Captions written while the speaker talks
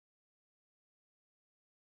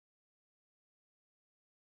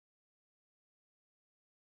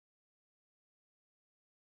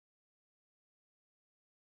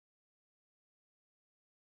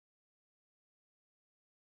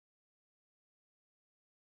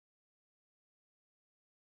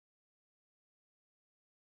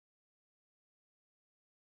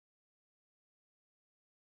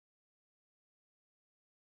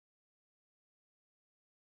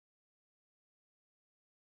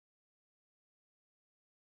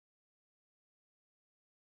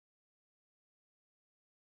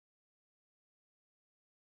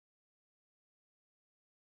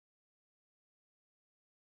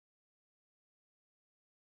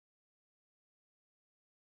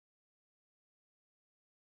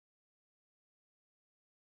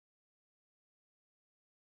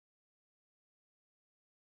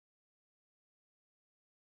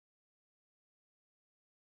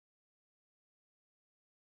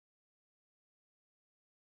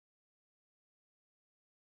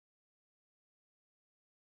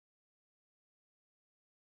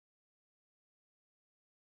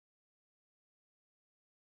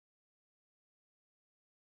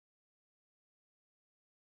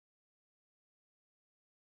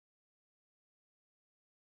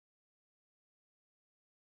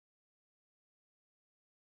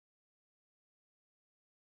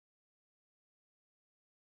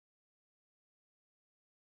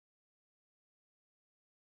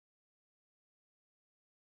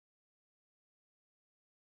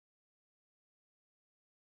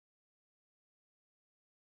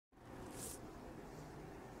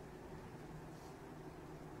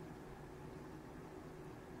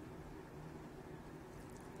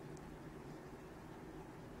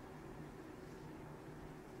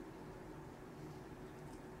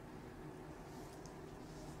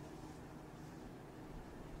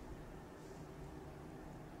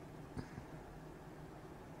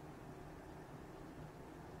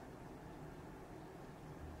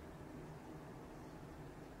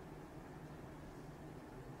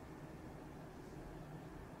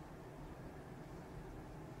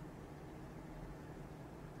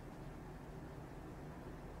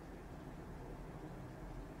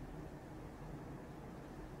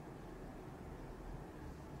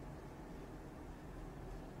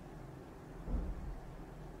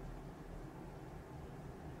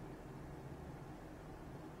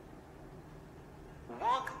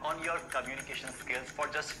on your communication skills for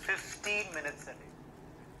just 15 minutes a day.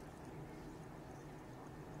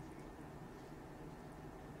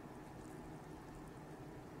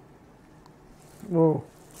 Oh,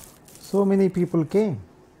 so many people came.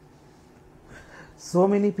 So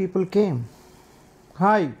many people came.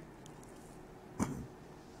 Hi.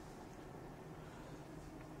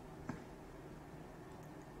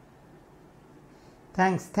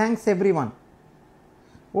 Thanks everyone.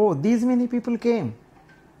 Oh, these many people came.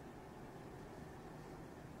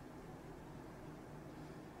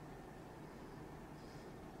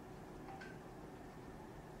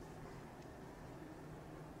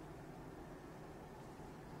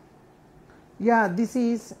 Yeah, this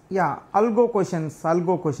is, algo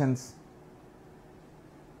questions.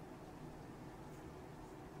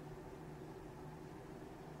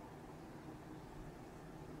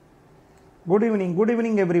 Good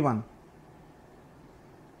evening everyone.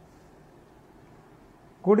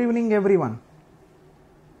 Good evening everyone.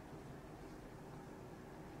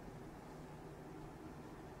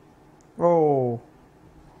 Oh,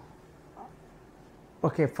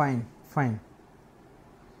 okay, fine.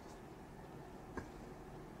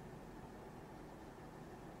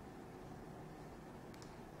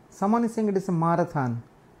 Someone is saying it is a marathon.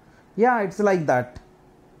 Yeah, it's like that.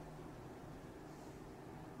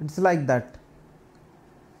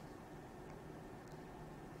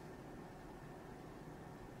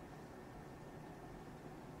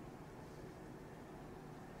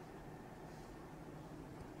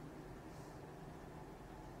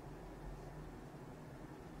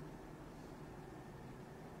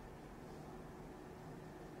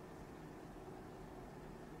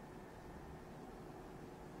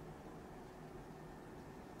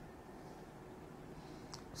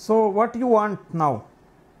 So what you want now?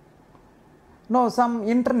 No, some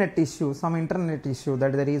internet issue. That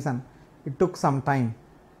is the reason it took some time.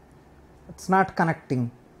 It's not connecting.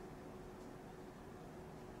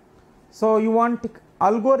 So you want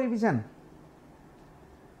algo revision?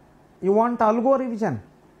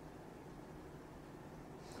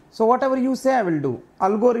 So whatever you say I will do.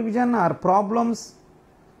 Algo revision or problems.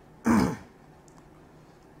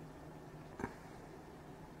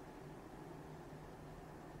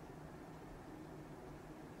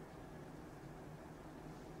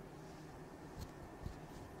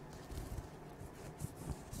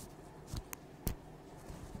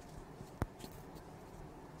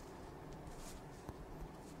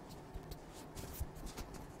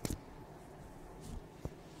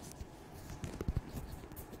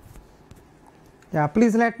 Yeah,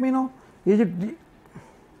 please let me know. Is it?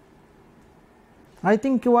 I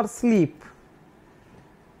think you are asleep.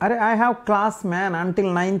 I have class, man, until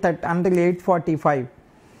 9:30, until 8:45.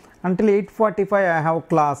 Until 8:45 I have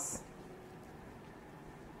class.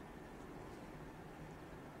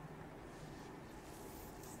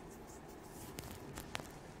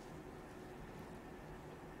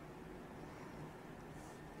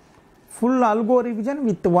 Full algo revision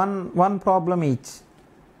with one problem each.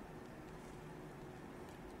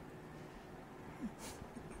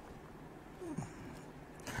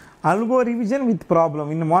 Algo revision with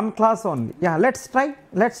problem in one class only. Yeah, let's try.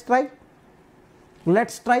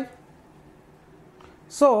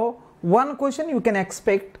 So one question you can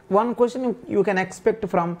expect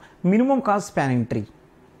from minimum cost spanning tree.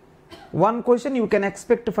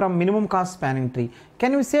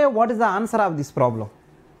 Can you say what is the answer of this problem?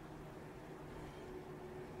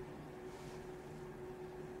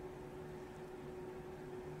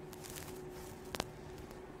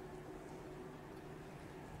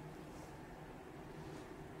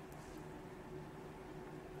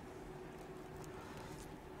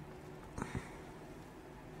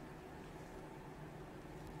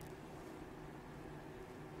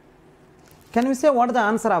 Can you say what is the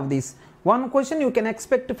answer of this? One question you can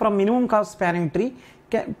expect from minimum cost spanning tree.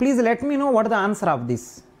 Please let me know what is the answer of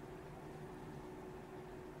this.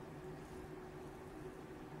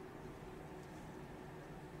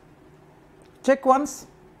 Check once.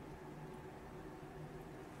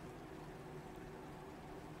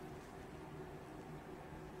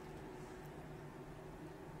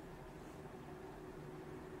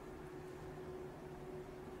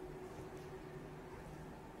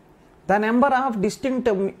 The number of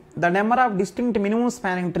distinct minimum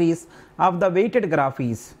spanning trees of the weighted graph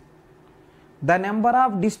is. The number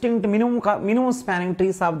of distinct minimum spanning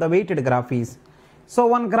trees of the weighted graph is. So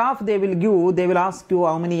one graph they will ask you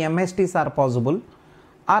how many MSTs are possible,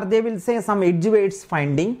 or they will say some edge weights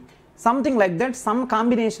finding, something like that. Some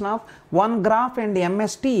combination of one graph and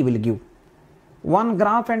MST will give. One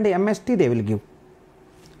graph and MST they will give.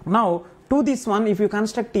 Now to this one, if you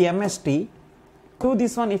construct the MST, to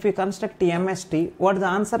this one, if you construct MST, what is the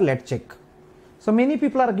answer? Let's check. So many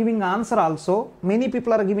people are giving answer also. Many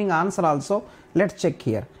people are giving answer also. Let's check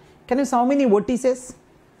here. Can you see how many vertices?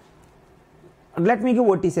 Let me give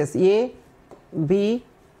vertices. A, B,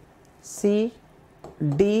 C,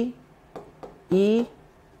 D, E,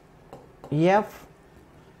 F,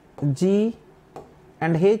 G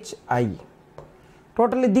and H, I.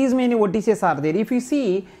 Totally these many vertices are there. If you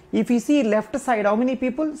see left side, how many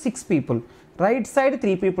people? 6 people. Right side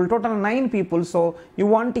 3 people. Total 9 people. So you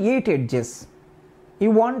want 8 edges.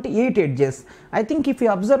 You want 8 edges. I think if you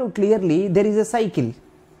observe clearly, there is a cycle.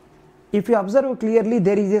 If you observe clearly,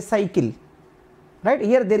 there is a cycle. Right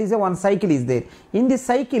here there is a one cycle is there. In this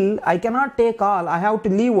cycle, I cannot take all. I have to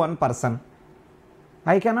leave one person.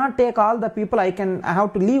 I cannot take all the people. I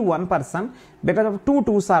have to leave one person because of 2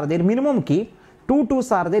 2s are there. Minimum keep 2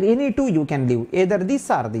 2s are there. Any 2 you can leave. Either this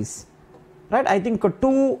or this. Right? I think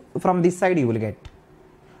 2 from this side you will get.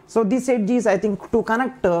 So this edge is, I think, to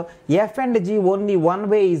connect F and G only one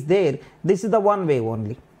way is there. This is the one way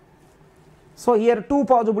only. So here 2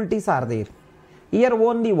 possibilities are there. Here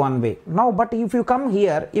only one way. Now, but if you come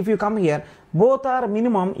here, both are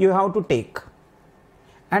minimum you have to take.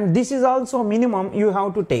 And this is also minimum you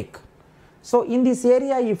have to take. So in this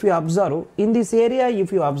area if you observe,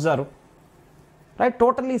 right,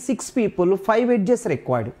 totally 6 people, 5 edges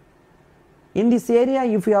required. In this area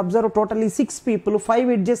if you observe, totally 6 people, 5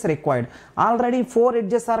 edges required. Already 4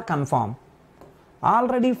 edges are confirmed.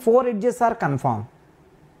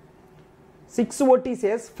 6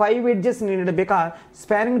 vertices, 5 edges needed because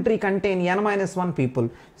spanning tree contain n-1 people.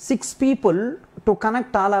 6 people to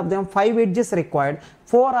connect all of them, 5 edges required.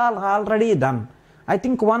 4 are already done. I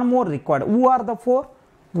think 1 more required. Who are the 4?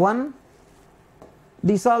 1,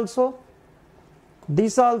 this also,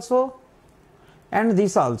 and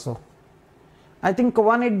this also. I think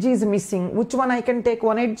 1 edge is missing. Which one I can take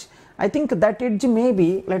 1 edge? I think that edge may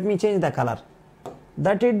be, let me change the color.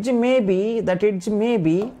 That edge may be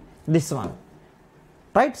this one.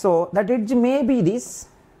 Right? So that edge may be this.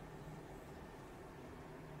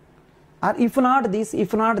 Or if not this,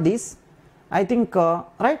 I think,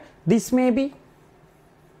 right, this may be.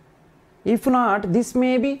 If not, this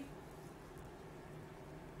may be.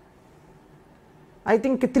 I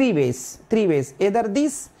think 3 ways. Either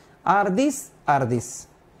this or this or this.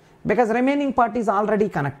 Because remaining part is already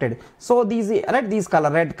connected. So these, right, these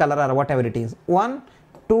color, red color or whatever it is. 1,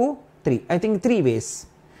 2, 3. I think 3 ways.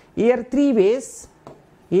 Here 3 ways.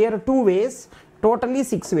 Here 2 ways. Totally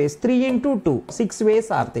 6 ways. 3 into 2. 6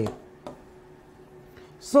 ways are there.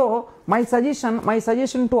 So my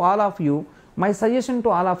suggestion to all of you is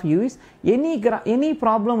any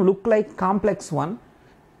problem look like complex one.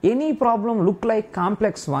 Instead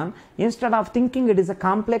of thinking it is a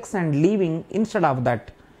complex and leaving, instead of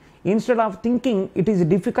thinking it is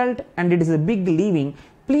difficult and it is a big leaving,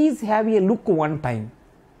 please have a look one time.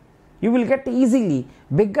 You will get easily.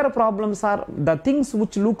 Bigger problems are the things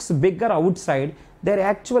which looks bigger outside, they are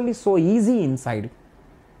actually so easy inside.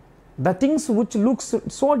 The things which looks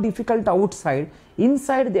so difficult outside,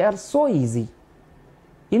 inside they are so easy.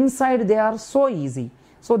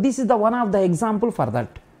 So this is the one of the example for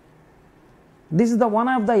that. This is the one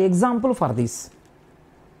of the example for this.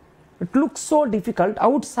 It looks so difficult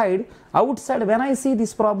outside. When I see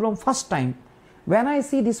this problem first time,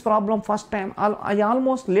 I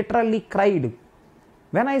almost literally cried.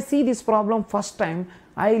 When I see this problem first time,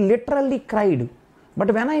 I literally cried.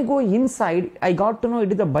 But when I go inside, I got to know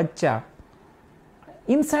it is a bacha.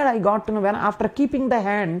 Inside I got to know, when after keeping the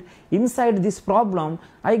hand inside this problem,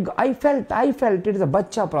 I felt it is a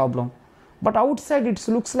bacha problem. But outside it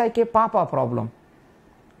looks like a papa problem.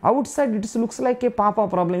 Inside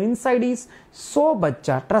is so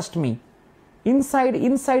bacha, trust me. Inside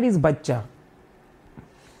is bacha.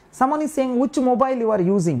 Someone is saying which mobile you are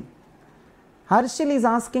using. Harshil is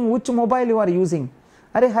asking which mobile you are using.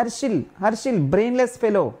 Are Harshil, brainless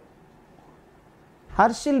fellow.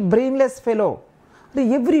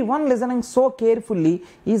 Everyone listening so carefully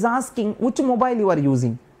is asking which mobile you are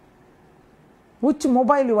using.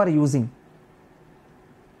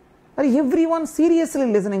 Are everyone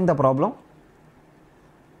seriously listening the problem?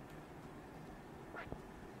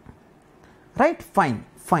 Right? Fine.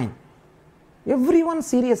 Everyone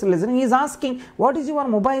seriously listening is asking what is your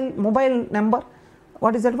mobile number?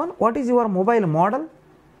 What is that one? What is your mobile model?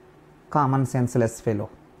 Common senseless fellow.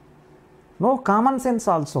 No common sense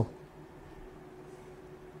also.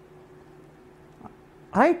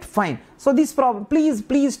 Right? Fine. So this problem,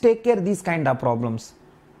 please take care these kind of problems.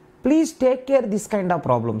 Right?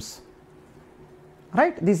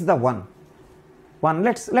 This is the one.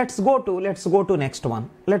 Let's go to next one.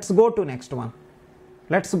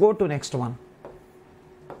 Let's go to next one.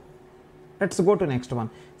 Let's go to next one.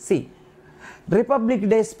 See, Republic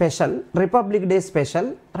Day special,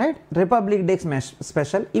 right? Republic Day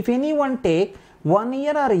special. If anyone take 1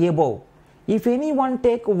 year or above, if anyone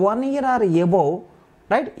take 1 year or above,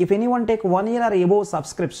 right? If anyone take 1 year or above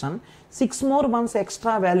subscription, 6 more months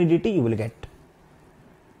extra validity you will get.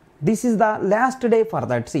 This is the last day for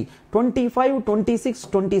that. See, 25, 26,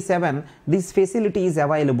 27, this facility is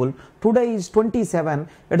available. Today is 27,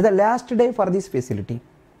 it is the last day for this facility.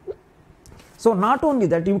 So not only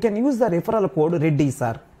that, you can use the referral code Reddy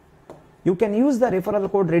Sir. You can use the referral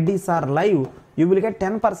code Reddy Sir live. You will get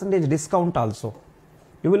 10% discount also.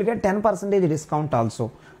 You will get 10% discount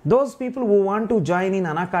also. Those people who want to join in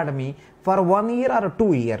Unacademy for 1 year or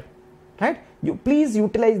 2 year, right? You please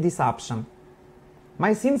utilize this option.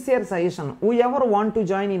 My sincere suggestion, whoever want to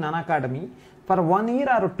join in Unacademy for 1 year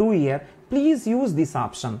or 2 year, please use this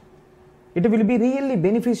option. It will be really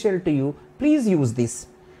beneficial to you. Please use this.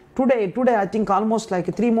 Today I think almost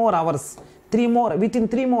like 3 more hours, within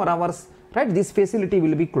 3 more hours, right, this facility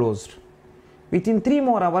will be closed. Within 3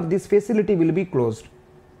 more hours, this facility will be closed.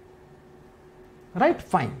 Right?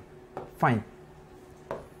 Fine.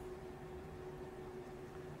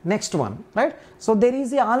 Next one, right? So there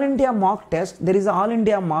is a all India mock test.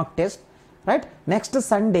 Right? Next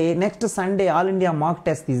Sunday, all India mock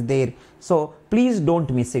test is there. So please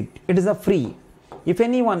don't miss it. It is a free. If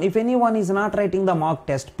anyone is not writing the mock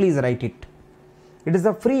test, please write it. It is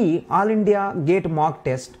a free all India GATE mock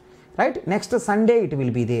test, right? Next Sunday it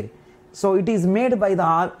will be there. So it is made by the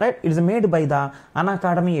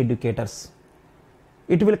Unacademy educators.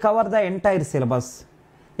 It will cover the entire syllabus.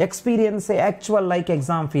 Experience a actual like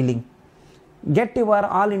exam feeling. Get your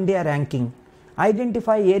all India ranking.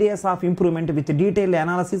 Identify areas of improvement with detailed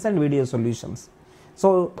analysis and video solutions.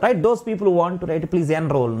 So, right, those people who want to write, please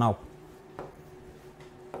enroll now.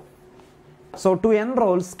 So to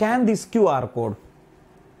enroll, scan this QR code.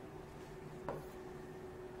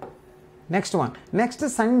 Next one. Next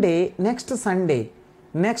Sunday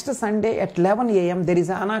at 11 a.m. there is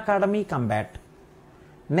an Unacademy combat.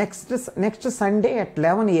 Next Sunday at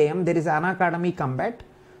 11 a.m. there is an Unacademy combat.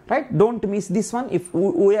 Right? Don't miss this one. If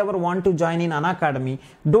whoever want to join in Unacademy,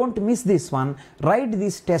 don't miss this one. Write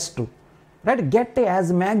this test too. Right? Get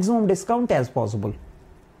as maximum discount as possible.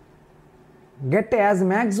 Get as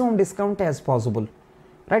maximum discount as possible.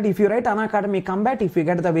 Right? If you write Unacademy combat, if you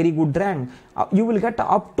get the very good rank, you will get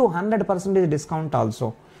up to 100% discount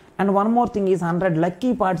also. And one more thing is 100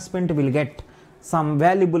 lucky participant will get some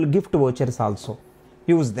valuable gift vouchers also.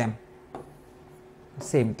 Use them.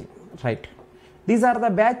 Same thing. Right? These are the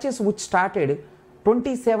batches which started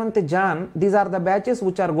 27th Jan. These are the batches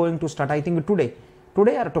which are going to start. I think today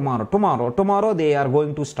or tomorrow. Tomorrow they are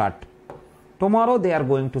going to start.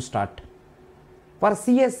 For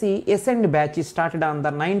CSE Ascend batch is started on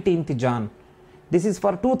the 19th Jan. This is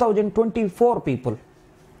for 2024 people.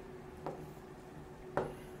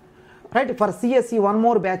 Right? For CSE one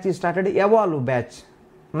more batch is started, Evolve batch.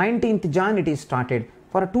 19th Jan it is started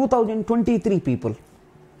for 2023 people.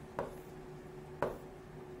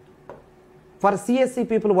 For CSE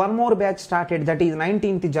people one more batch started, that is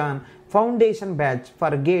 19th Jan, Foundation batch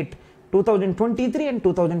for GATE 2023 and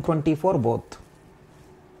 2024 both.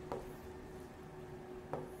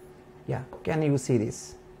 Yeah, can you see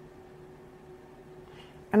this?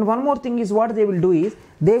 And one more thing is what they will do is,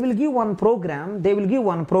 they will give one program, they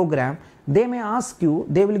may ask you,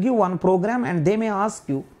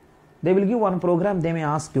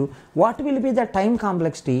 what will be the time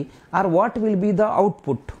complexity or what will be the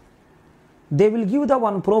output. They will give the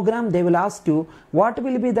one program, they will ask you what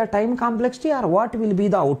will be the time complexity or what will be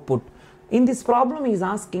the output. In this problem is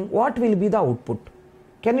asking what will be the output.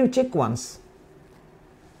 Can you check once?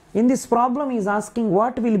 In this problem is asking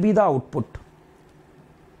what will be the output.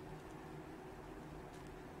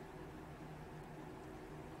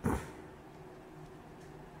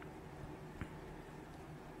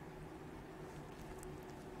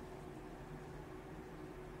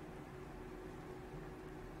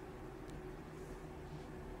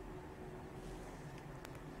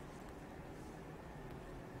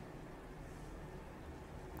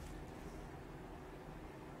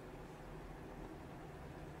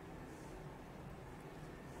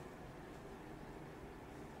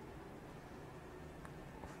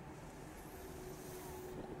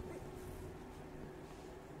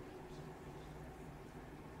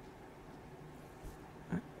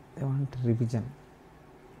 I want revision.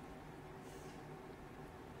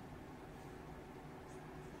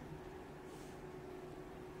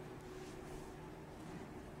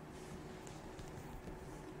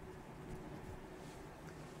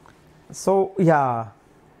 So yeah,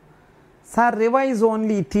 Sir, revise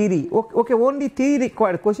only theory. Okay, only theory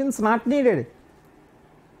required. Questions not needed.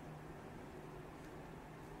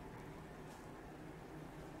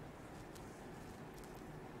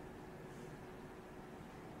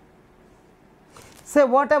 Say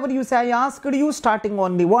whatever you say. I asked you starting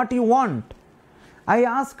only what you want. I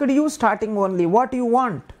asked you starting only what you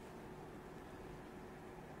want.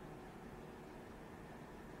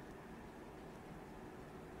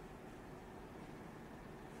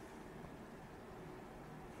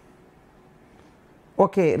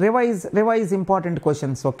 Okay, revise important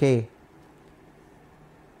questions. Okay.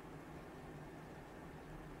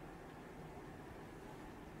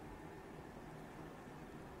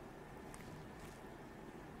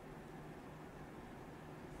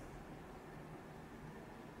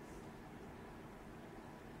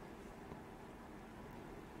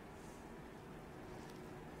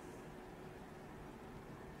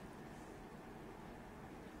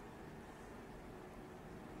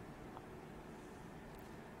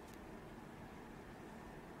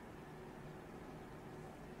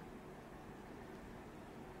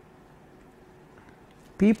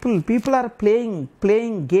 People are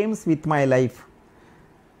playing games with my life.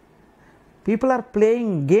 People are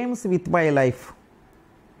playing games with my life.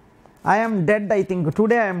 I am dead, I think.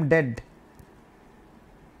 Today I am dead.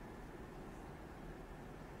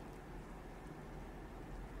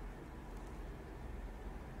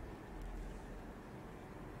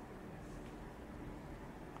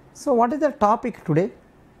 So what is the topic today?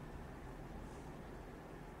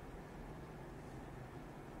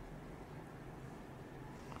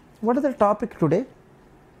 What is the topic today?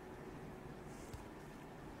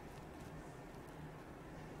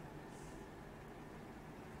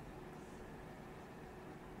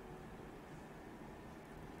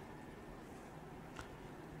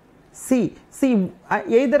 See,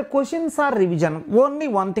 either questions or revision. Only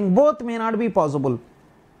one thing, both may not be possible.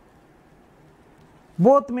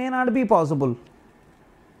 Both may not be possible.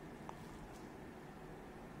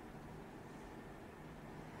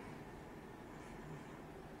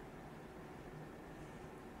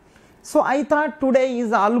 So I thought today is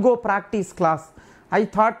algo practice class. I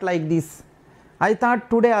thought like this. I thought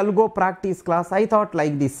today algo practice class. I thought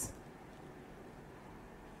like this.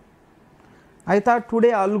 I thought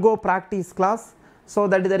today algo practice class. So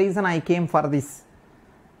that is the reason I came for this.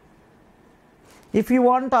 If you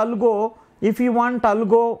want algo,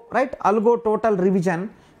 right, algo total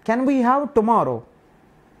revision, can we have tomorrow?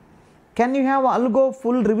 Can you have algo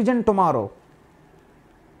full revision tomorrow?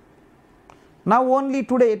 Now only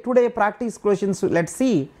today practice questions. Let's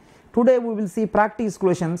see. Today we will see practice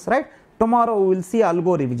questions, right? Tomorrow we will see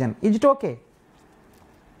algo revision. Is it okay?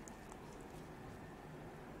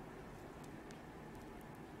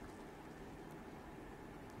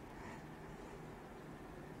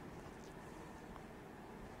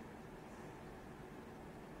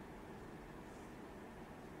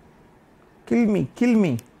 Kill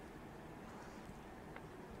me.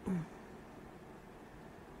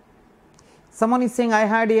 Someone is saying I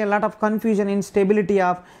had a lot of confusion in stability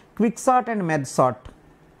of quicksort and medsort.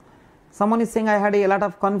 Someone is saying I had a lot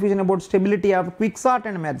of confusion about stability of quicksort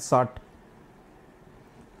and medsort.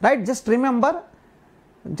 Right? Just remember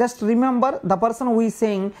the person who is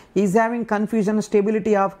saying is having confusion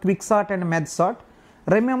stability of quicksort and medsort.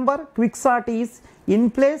 Remember, quicksort is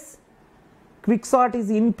in place. Quicksort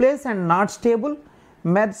is in place and not stable.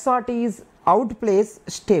 Medsort is out place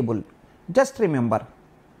stable. Just remember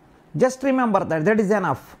that is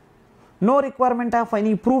enough. No requirement of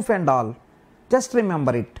any proof and all. Just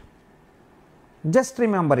remember it.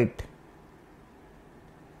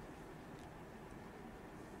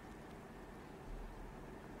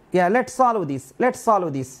 Yeah, let's solve this. Let's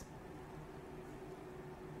solve this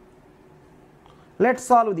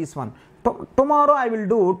one. Tomorrow I will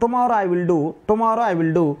do,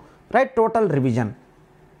 right, total revision.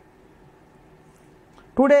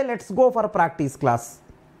 Today let's go for practice class.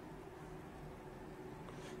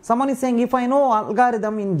 Someone is saying if I know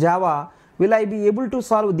algorithm in Java, will I be able to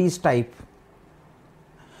solve these type?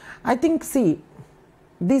 I think, see,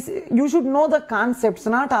 this you should know the concepts,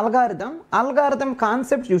 not algorithm. Algorithm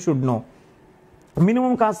concepts you should know.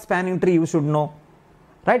 Minimum cost spanning tree you should know,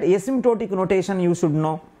 right? Asymptotic notation you should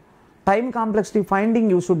know. Time complexity finding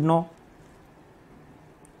you should know,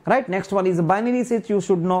 right? Next one is binary search you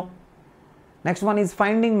should know. Next one is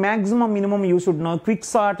finding maximum minimum you should know.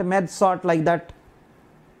 Quicksort, medsort, like that.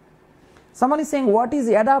 Someone is saying what is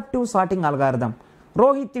adaptive sorting algorithm?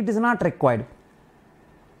 Rohit, it is not required.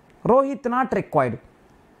 Rohit, not required.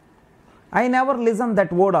 I never listened that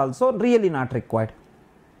word also, really not required.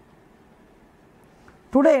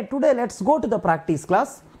 Today let's go to the practice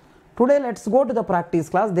class. Today let's go to the practice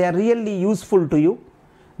class. They are really useful to you.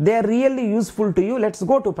 Let's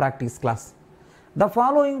go to practice class. The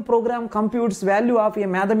following program computes value of a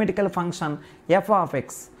mathematical function f of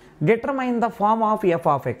x. Determine the form of f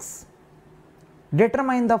of x.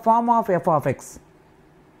 Determine the form of f of x.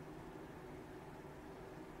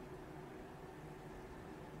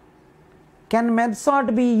 Can merge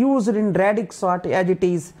sort be used in radix sort as it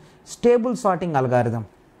is stable sorting algorithm?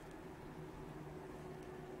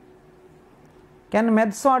 Can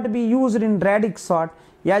merge sort be used in radix sort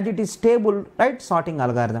as it is stable, right, sorting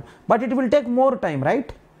algorithm? But it will take more time,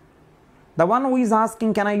 right? The one who is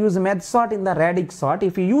asking, can I use merge sort in the radix sort?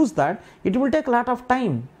 If you use that, it will take a lot of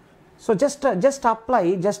time. So just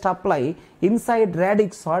apply inside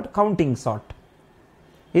radix sort counting sort.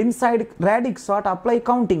 Inside radix sort apply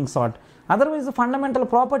counting sort. Otherwise the fundamental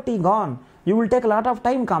property gone. You will take a lot of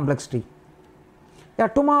time complexity. Yeah,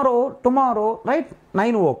 tomorrow, right,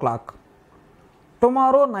 9 o'clock.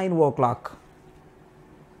 Tomorrow 9 o'clock.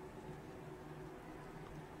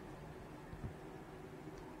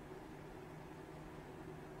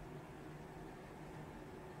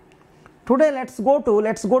 Today let's go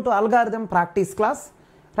to algorithm practice class,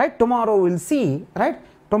 right? Tomorrow we'll see, right?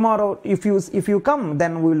 Tomorrow if you come,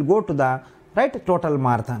 then we will go to the, right, total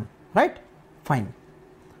marathon, right? Fine.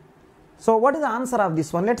 So what is the answer of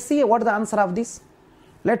this one? Let's see what is the answer of this.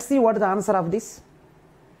 Let's see what is the answer of this.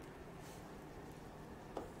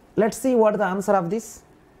 Let's see what is the answer of this.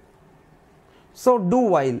 So do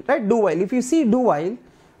while, right? Do while. If you see do while,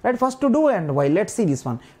 right, first to do and while. Let's see this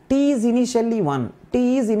one. T is initially 1.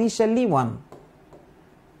 T is initially 1.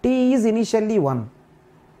 T is initially 1.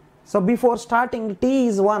 So before starting, T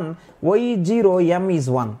is 1, Y is 0, M is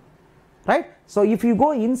 1. Right? So if you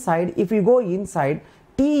go inside,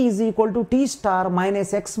 T is equal to T star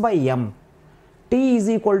minus X by M. T is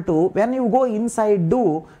equal to, when you go inside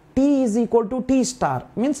do, T is equal to T star,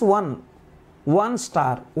 means 1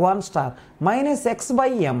 star, minus X by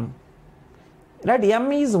M. Right,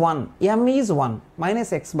 M is 1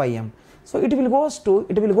 minus X by M. So it will goes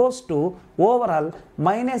to overall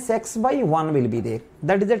minus X by 1 will be there.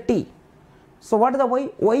 That is the T. So what is the Y?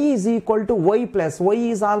 Y is equal to Y plus, Y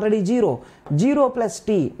is already 0. 0 plus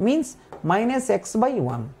T means minus X by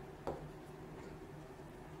 1.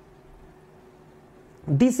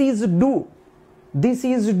 This is do.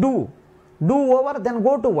 Do over, then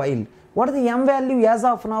go to while. What is the M value as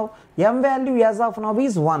of now? M value as of now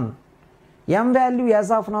is 1. M value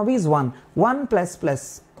as of now is 1. 1 plus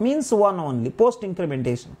plus means 1 only. Post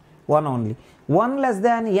incrementation 1 only. 1 less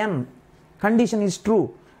than n, condition is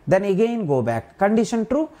true. Then again go back. Condition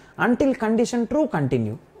true until condition true,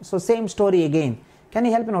 continue. So same story again. Can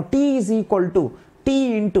you help me now? T is equal to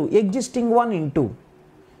T into existing 1 into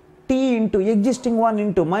T into existing 1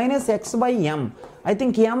 into minus X by M. I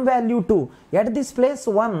think M value 2. At this place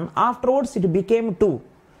 1, afterwards it became 2.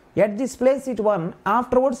 At this place it 1,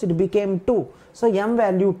 afterwards it became 2. So M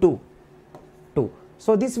value 2.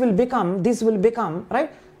 So this will become,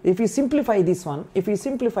 right? If you simplify this one,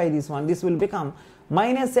 this will become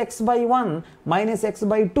minus X by 1 minus X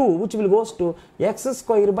by 2, which will goes to X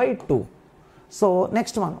square by 2. So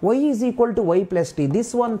next one, Y is equal to Y plus T.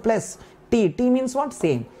 This one plus T. T means what?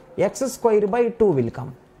 Same. X square by 2 will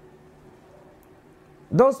come.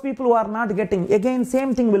 Those people who are not getting, again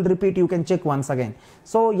same thing will repeat, you can check once again.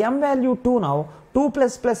 So M value 2 now, 2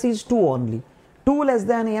 plus plus is 2 only. 2 less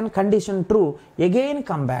than n, condition true, again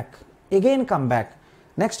come back.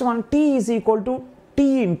 Next one, T is equal to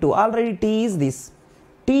T into, already T is this,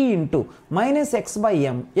 T into minus X by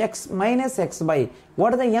M, X minus X by,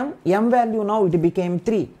 what is the M? M value now it became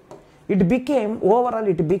 3. Overall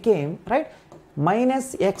it became, right,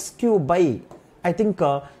 minus X cube by, I think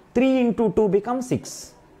 3 into 2 becomes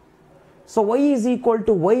 6. So Y is equal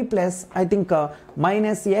to Y plus, I think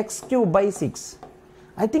minus X cube by 6.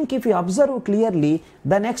 I think if you observe clearly,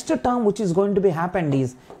 the next term which is going to be happened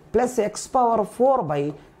is plus X power 4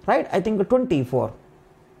 by, right, I think 24.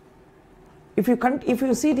 If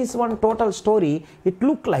you see this one total story, it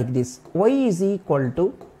look like this. Y is equal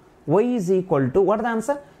to, what is the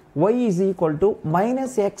answer? Y is equal to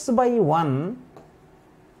minus X by 1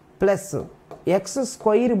 plus X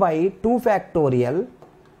square by 2 factorial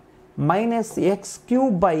minus X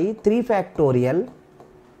cube by 3 factorial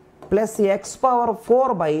plus X power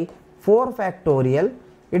 4 by 4 factorial.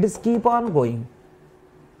 It is keep on going.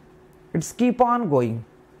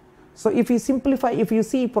 So if you simplify, if you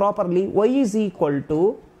see properly, Y is equal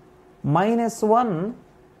to minus 1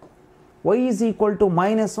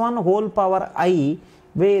 whole power I,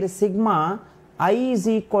 where sigma I is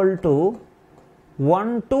equal to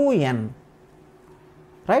 1 to n.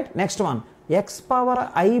 Right? Next one, x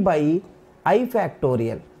power I by I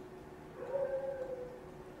factorial.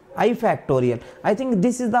 I factorial. I think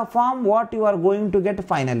this is the form what you are going to get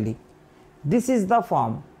finally. This is the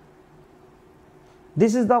form.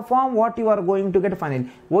 This is the form what you are going to get finally.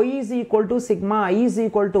 Y is equal to sigma I is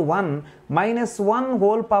equal to 1 minus 1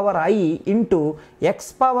 whole power I into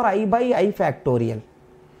x power I by I factorial.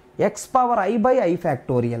 X power I by I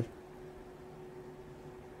factorial.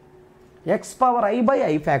 X power I by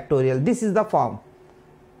I factorial. This is the form.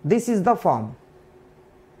 This is the form.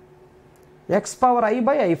 X power I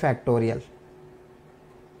by I factorial.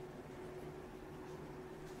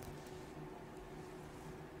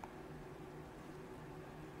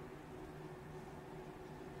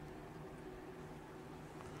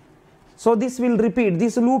 So this will repeat,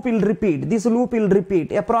 this loop will repeat, this loop will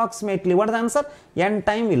repeat approximately. What is the answer? N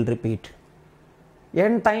time will repeat.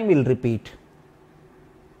 N time will repeat.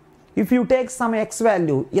 If you take some x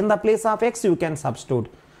value, in the place of x you can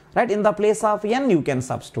substitute, right? In the place of n you can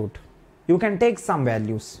substitute. You can take some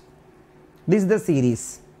values. This is the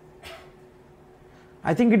series.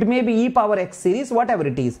 I think it may be e power x series, whatever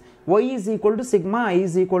it is. Y is equal to sigma I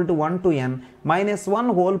is equal to 1 to n minus 1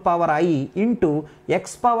 whole power I into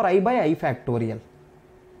x power I by I factorial.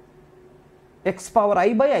 X power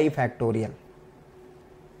I by I factorial.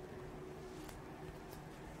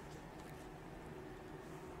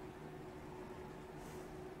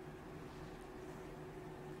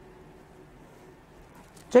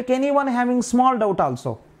 Check anyone having small doubt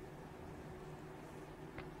also.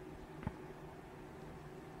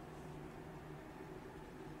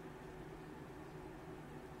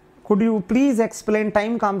 Could you please explain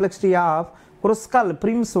time complexity of Kruskal,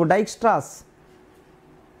 Primso, Dijkstra's?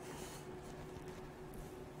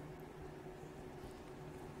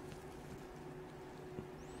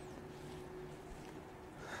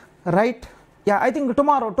 Right? Yeah, I think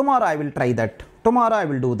tomorrow I will try that. Tomorrow I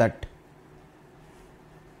will do that.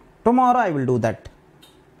 Tomorrow I will do that.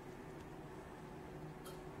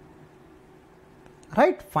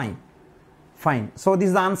 Right? Fine. Fine. So this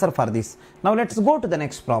is the answer for this. Now let's go to the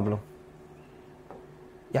next problem.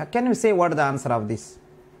 Yeah, can you say what is the answer of this?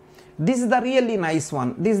 This is the really nice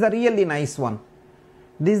one. This is the really nice one.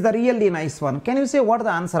 This is the really nice one. Can you say what is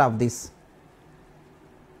the answer of this?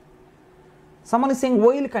 Someone is saying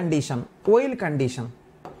while condition. While condition.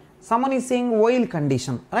 Someone is saying while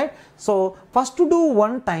condition, right? So first to do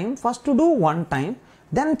one time,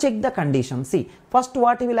 then check the condition. See, first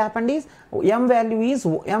what will happen is m value is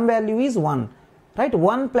 1, right?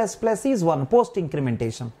 1 plus plus is 1, post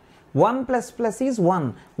incrementation. 1 plus plus is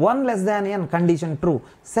 1 less than n, condition true.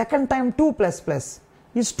 Second time 2 plus plus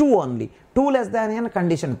is 2 only, 2 less than n,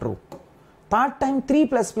 condition true. Third time 3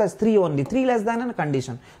 plus plus 3 only, 3 less than n,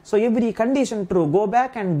 condition. So every condition true, go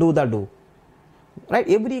back and do the do. Right?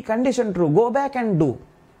 Every condition true, go back and do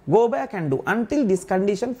until this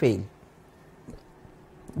condition fail.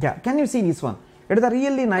 Yeah, can you see this one? It is a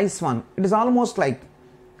really nice one. It is almost like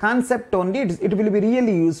concept only. It will be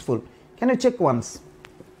really useful. Can you check once?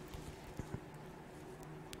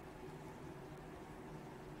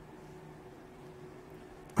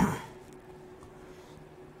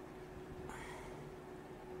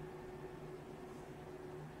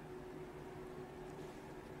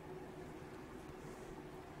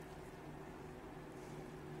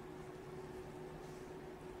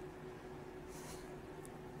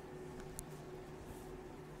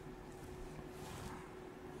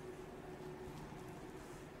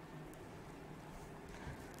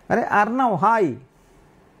 Arnav, hi.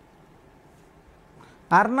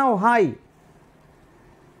 Arnav, hi.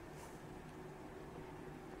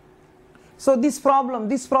 So this problem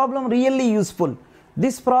really useful.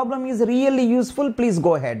 This problem is really useful. Please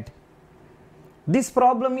go ahead. This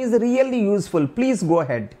problem is really useful. Please go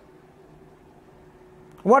ahead.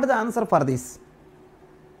 What is the answer for this?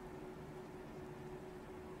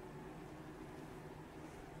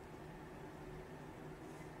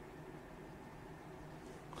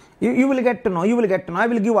 You will get to know. I will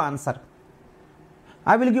give answer.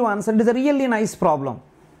 It is a really nice problem.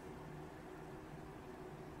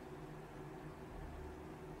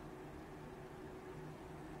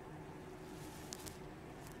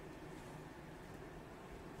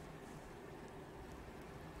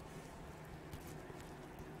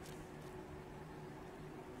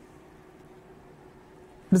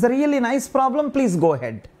 It is a really nice problem. Please go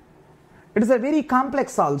ahead. It is a very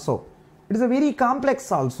complex also.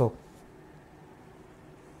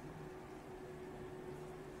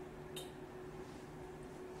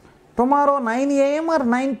 Tomorrow 9 a.m. or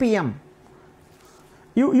 9 p.m.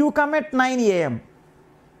 You come at 9 a.m.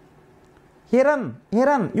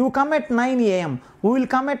 Hiran, you come at 9 a.m. We will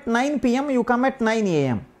come at 9 p.m. You come at 9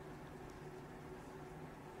 a.m.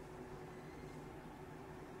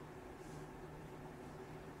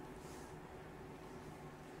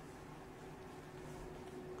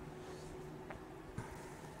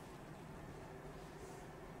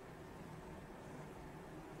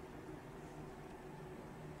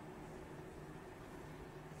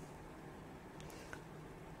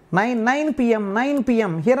 Nine p.m.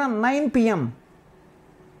 Hiran, 9 p.m.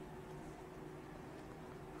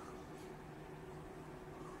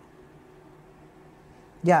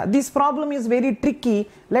 Yeah, this problem is very tricky.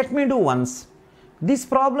 Let me do once. This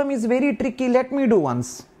problem is very tricky. Let me do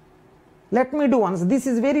once. This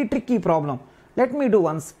is very tricky problem. Let me do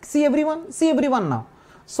once. See everyone now.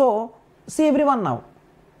 So, see everyone now.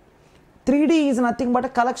 3D is nothing but a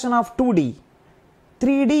collection of 2D.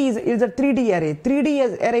 3D is a 3D array.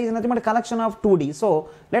 3D array is nothing but a collection of 2D. So,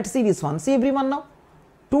 let's see this one. See everyone now.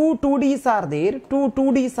 Two 2Ds are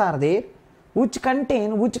there, which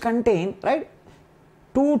contain, right?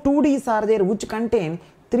 Two 2Ds are there which contain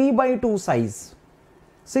 3 by 2 size.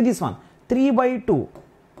 See this one. 3 by 2,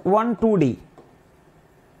 one 2D.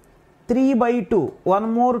 3 by 2,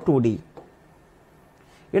 one more 2D.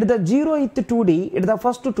 It is the 0th 2D, it is the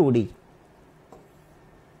first 2D.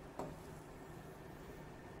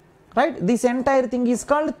 Right? This entire thing is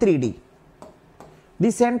called 3D.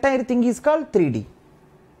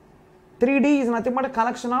 3D is nothing but a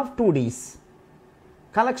collection of 2Ds.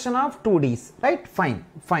 Right? Fine.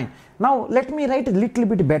 Now, let me write a little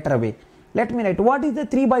bit better way. Let me write, what is the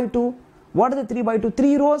 3 by 2?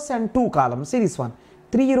 3 rows and 2 columns. See this one.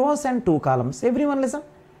 3 rows and 2 columns. Everyone listen.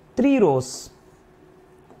 3 rows.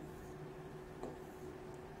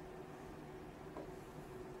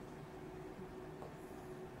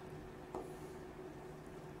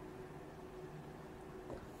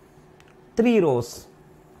 Three rows,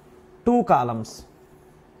 2 columns.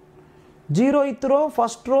 0th row,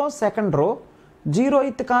 first row, second row.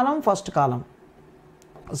 0th column, first column.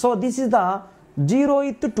 So this is the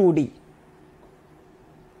 0th 2D.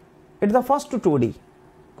 It is the first 2D.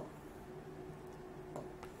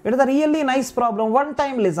 It is a really nice problem. One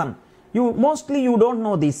time listen. Mostly you don't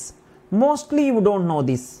know this.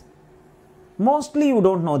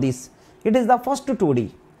 It is the first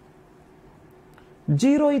 2D.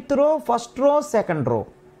 0th row, first row, second row.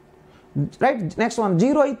 Right? Next one,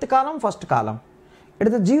 0th column, first column. It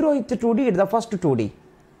is the 0th 2D, it is the first 2D.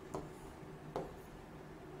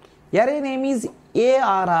 Array name is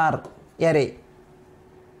ARR array.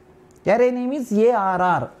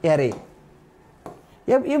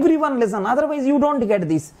 Everyone listen, otherwise you don't get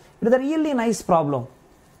this. It is a really nice problem.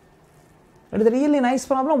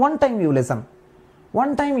 One time you listen.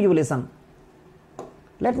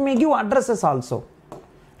 Let me give addresses also.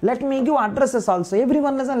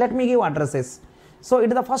 Everyone listen, let me give addresses. So it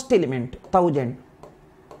is the first element, 1000,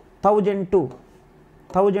 1002,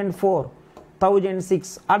 1004,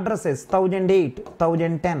 1006, addresses, 1008,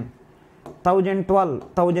 1010, 1012,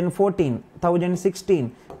 1014,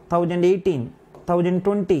 1016, 1018,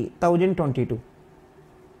 1020, 1022.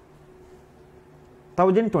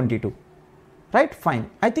 Right? Fine.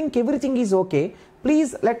 I think everything is okay.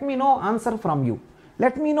 Please let me know answer from you.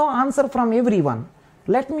 Let me know answer from everyone.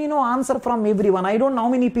 I don't know how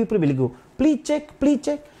many people will go. Please check.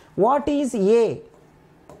 What is A?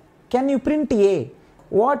 Can you print A?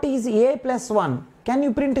 What is A plus 1? Can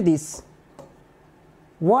you print this?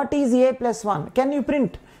 What is A plus 1? Can you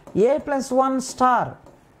print A plus 1 star?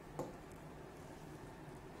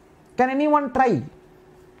 Can anyone try?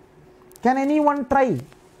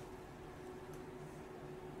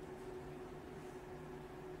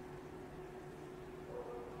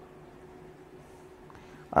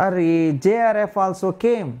 JRF also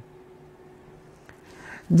came.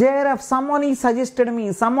 JRF, someone is suggested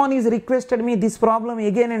me, someone is requested me this problem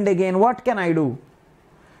again and again. What can I do?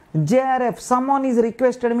 JRF, someone is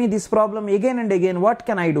requested me this problem again and again. What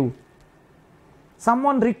can I do?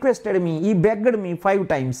 Someone requested me, he begged me 5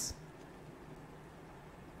 times.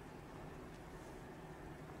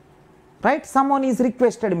 Right? Someone is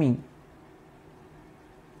requested me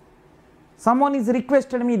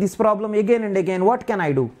this problem again and again. What can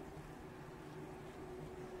I do?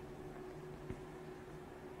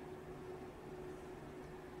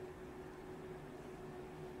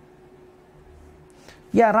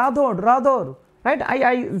 Yeah, Radhod. Right?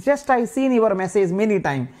 I seen your message many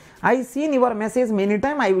time. I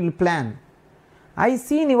will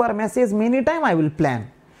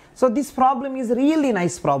plan. So this problem is really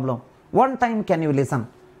nice problem. One time can you listen?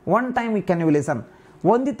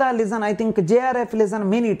 Vandita listen, I think JRF listen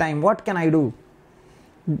many time. What can I do?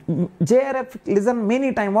 JRF listen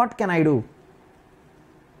many time, what can I do?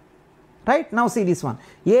 Right, now see this one.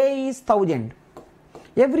 A is 1000.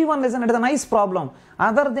 Everyone listen, it is a nice problem.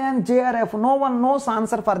 Other than JRF, no one knows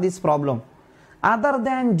answer for this problem. Other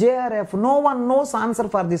than JRF, no one knows answer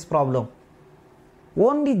for this problem.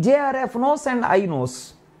 Only JRF knows and I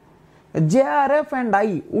knows. JRF and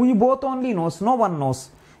I, we both only knows, no one knows.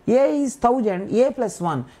 A is 1000, A plus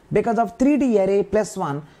 1. Because of 3D array plus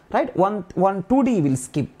 1, right? One 2D will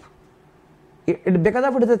skip. Because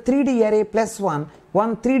of it is a 3D array plus 1,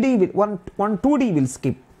 one 2D will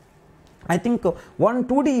skip. I think one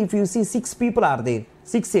 2D, if you see 6 people are there,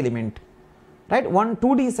 6 element. Right? One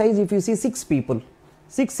 2D size, if you see 6 people,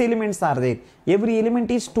 6 elements are there. Every element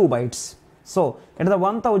is 2 bytes. So it is the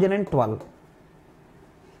 1012.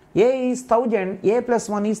 A is 1000, A plus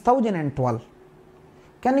 1 is 1012.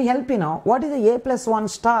 Can you help me now? What is the A plus 1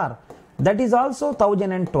 star? That is also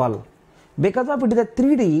 1012. Because of it is a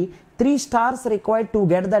 3D, 3 stars required to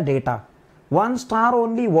get the data. 1 star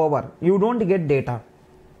only over, you don't get data.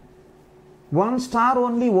 1 star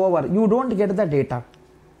only over, you don't get the data.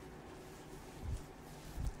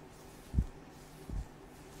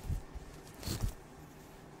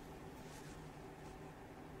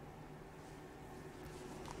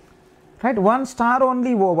 Right, 1 star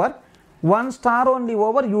only over, 1 star only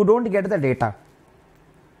over, you don't get the data.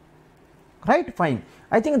 Right, fine.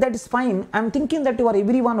 I think that is fine. I am thinking that you are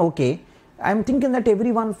everyone okay. I am thinking that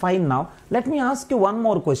everyone fine now. Let me ask you one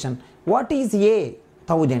more question. What is A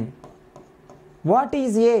 1000? What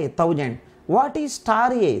is A 1000? What is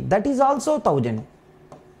star A? That is also 1000.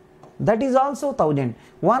 That is also 1000.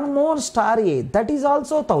 One more star A. That is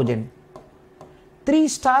also 1000. 3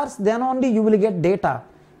 stars, then only you will get data.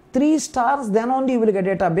 3 stars, then only you will get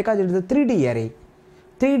data, because it is a 3D array.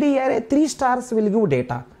 3D array, 3 stars will give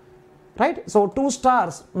data. Right? So 2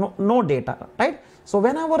 stars, no data. Right? So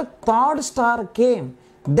whenever third star came,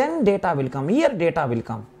 then data will come. Here data will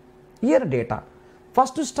come. Here data.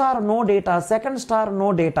 First star no data, second star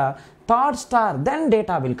no data, third star then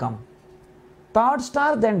data will come. Third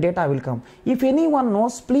star then data will come. If anyone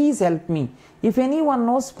knows, please help me. If anyone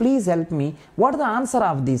knows, please help me. What is the answer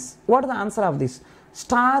of this? What is the answer of this?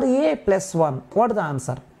 Star A plus 1. What is the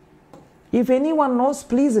answer? If anyone knows,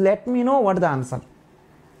 please let me know what is the answer.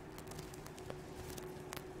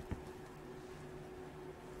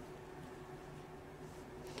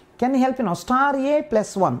 Can you help me now? Star A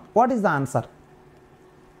plus 1. What is the answer?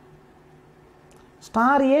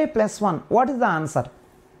 Star A plus 1. What is the answer?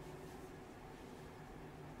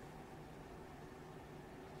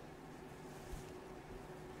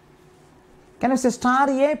 Can you say star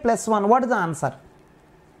A plus 1? What is the answer?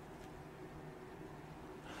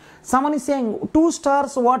 Someone is saying 2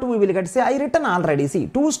 stars, what we will get? Say, I written already. See,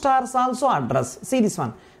 2 stars also address. See this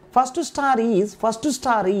one. First star is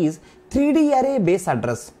 3D array base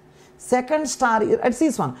address. Second star is, let's see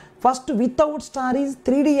this one. First without star is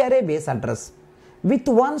 3D array base address. With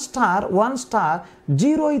 1 star,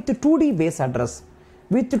 0 is 2D base address.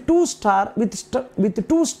 With 2 star, 0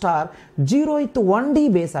 is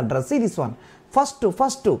 1D base address. See this one. First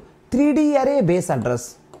 3D array base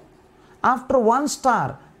address. After 1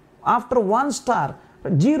 star,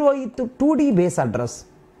 0 is 2D base address.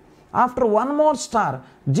 After one more star,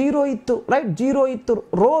 0 is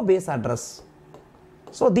row base address.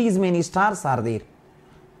 So these many stars are there.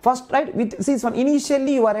 First, right, with see this one,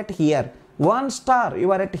 initially you are at here. 1 star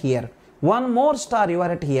you are at here. One more star you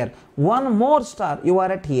are at here. One more star you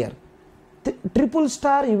are at here. Triple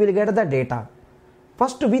star you will get the data.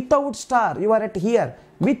 First without star you are at here.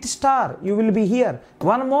 With star you will be here.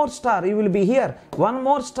 One more star you will be here. One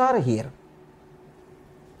more star here.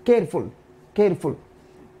 Careful.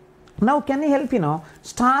 Now can you help me now?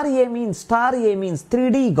 Star A means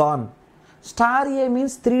 3D gone. Star A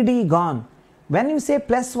means 3D gone. When you say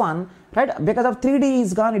plus 1, right, because of 3D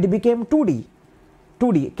is gone, it became 2D.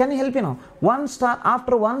 Can you help me now? 1 star,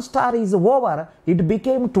 after 1 star is over, it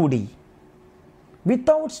became 2D.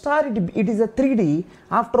 Without star, it is a 3D.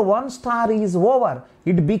 After 1 star is over,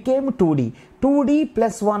 it became 2D. 2D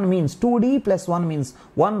plus 1 means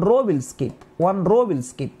 1 row will skip.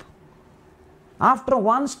 After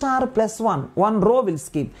 1 star plus 1 row will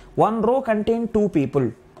skip. 1 row contains 2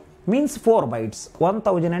 people. Means 4 bytes.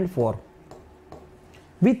 1004.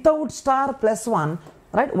 Without star plus 1,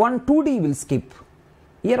 right, 1 2D will skip.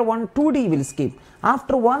 Here 1 2D will skip.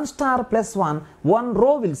 After 1 star plus 1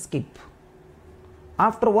 row will skip.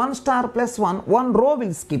 After 1 star plus 1 row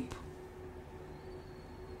will skip.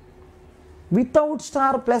 Without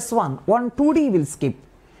star plus 1 2D will skip.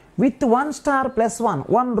 With 1 star plus 1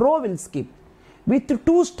 row will skip. With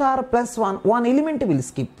 2 star plus 1 element will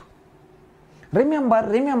skip.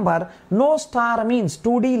 Remember, no star means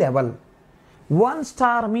 2D level. 1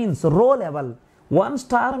 star means row level. 1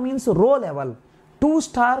 star means row level. 2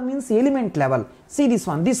 star means element level. See this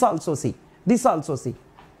one. This also see. This also see.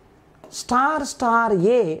 Star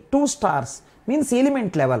A, 2 stars means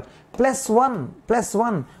element level. Plus 1.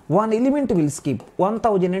 1 element will skip.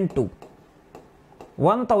 1002.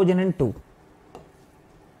 1002.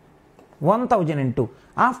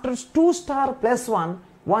 After 2 star plus 1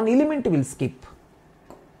 element will skip.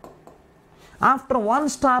 After 1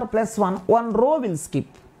 star plus 1 row will skip.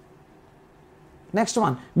 Next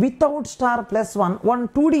one, without star plus 1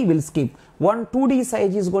 2D will skip. 1 2D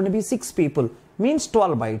size is going to be 6 people, means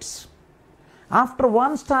 12 bytes. After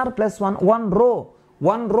 1 star plus 1 row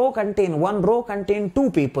contain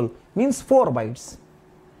 2 people, means 4 bytes.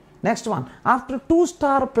 Next one, after 2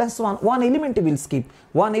 star plus 1 element will skip.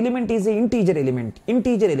 1 element is an integer element, 2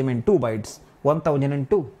 bytes.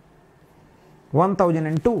 1002.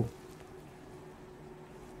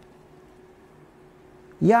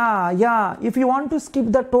 Yeah, if you want to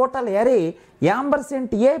skip the total array,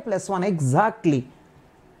 ampersand A plus 1, exactly.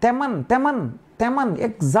 Teman,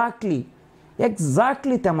 exactly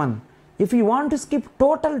Teman. If you want to skip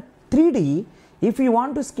total 3D,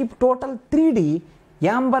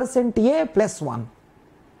 ampersand A plus 1.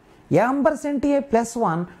 Ampersand A plus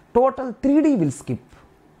 1, total 3D will skip.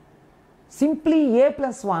 Simply A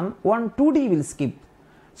plus 1 2D will skip.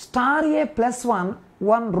 Star A plus 1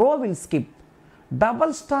 row will skip.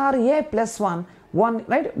 Double star A plus 1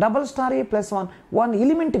 double star A plus 1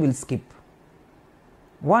 element will skip.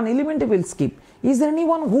 Is there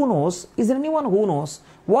anyone who knows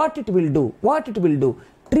what it will do?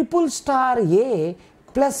 Triple star A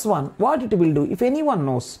plus 1, what it will do? If anyone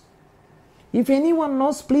knows,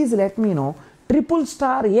 please let me know. Triple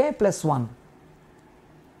star A plus 1.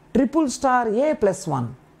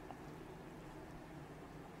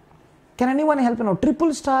 Can anyone help me know?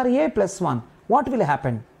 Triple star A plus 1. What will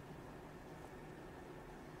happen?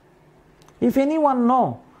 If anyone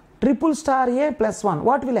know, triple star A plus 1,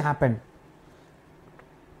 what will happen?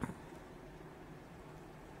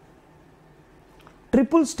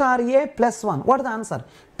 Triple star A plus 1, what is the answer?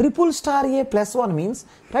 Triple star A plus 1 means,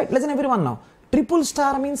 right, listen everyone now. Triple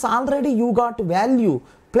star means already you got value.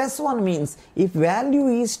 Plus 1 means, if value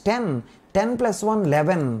is 10 plus 1,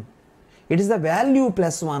 11. It is the value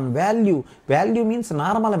plus 1, value means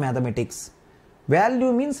normal mathematics.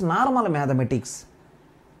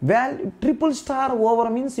 Triple star over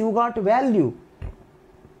means you got value.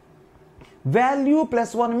 Value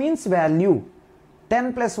plus 1 means value.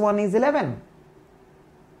 10 plus 1 is 11.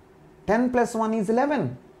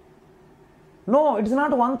 No, it is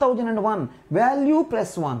not 1001. Value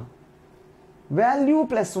plus 1.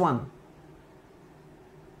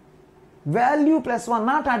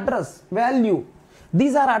 Not address. Value.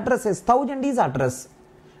 These are addresses. 1000 is address.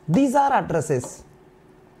 These are addresses.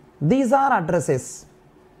 1000,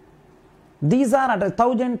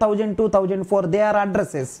 1002, 1004, they are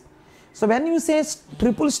addresses. So when you say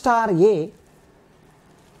triple star A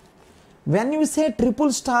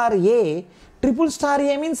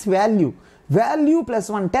means value. Value plus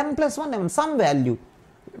 1, 10 plus 1, some value.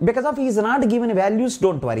 Because of he is not given values,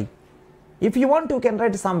 don't worry. If you want, you can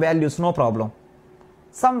write some values, no problem.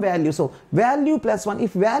 Some value. So value plus 1.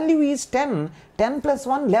 If value is 10 plus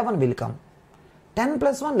 1, 11 will come. 10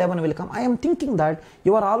 plus 1, 11 will come. I am thinking that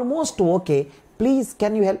you are almost okay. Please,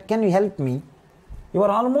 can you help me? You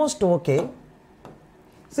are almost okay.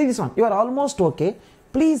 See this one. You are almost okay.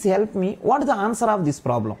 Please help me. What is the answer of this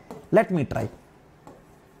problem? Let me try.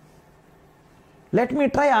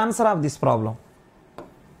 Answer of this problem.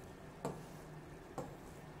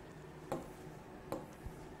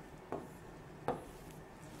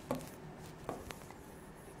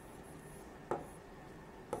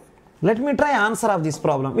 Let me try answer of this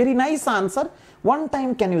problem. Very nice answer. One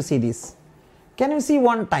time can you see this? Can you see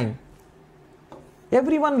one time?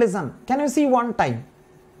 Everyone listen. Can you see one time?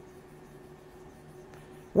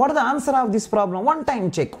 What is the answer of this problem? One time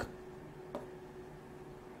check.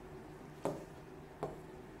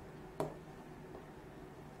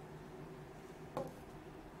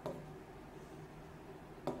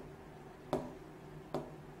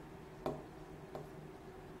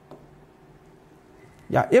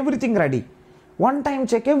 Yeah, everything ready. One time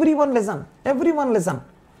check. Everyone listen. Everyone listen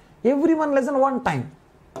one time.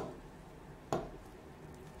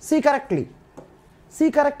 See correctly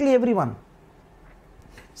everyone.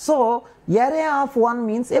 So array of 1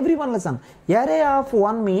 means, everyone listen. Array of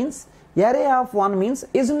 1 means,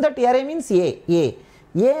 isn't that array means A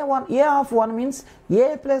of 1 means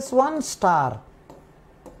A plus 1 star.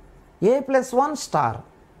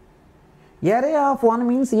 Array of 1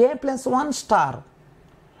 means a plus 1 star.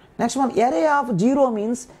 Next one, array of 0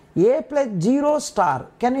 means a plus 0 star.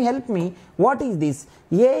 Can you help me? What is this?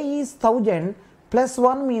 A is 1000 plus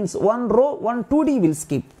 1 means 1 row, 1 2D will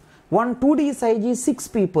skip. 1 2D size is 6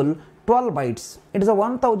 people, 12 bytes. It is a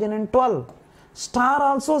 1012. Star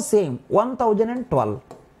also same, 1012.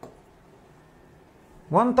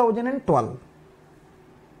 1012.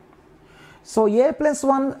 So a plus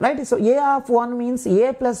 1, right? So a of 1 means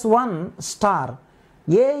a plus 1 star.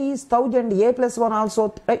 A is 1000, a plus 1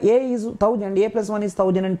 also, a is 1000, a plus 1 is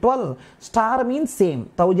 1012. Star means same,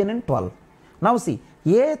 1012. Now see,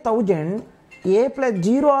 a 1000, a plus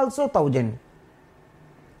 0 also 1000.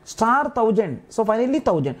 Star 1000. So finally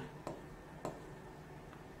 1000.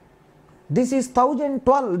 This is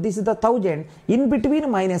 1012, this is the 1000. In between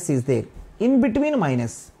minus is there. In between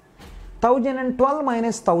minus. 1012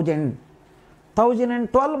 minus 1000.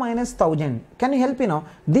 1012 minus 1000. Can you help me now?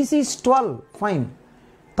 This is 12. Fine.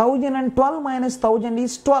 1012 minus 1000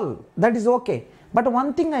 is 12. That is okay. But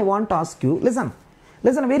one thing I want to ask you. Listen.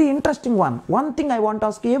 Listen, very interesting one. One thing I want to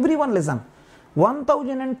ask you. Everyone listen.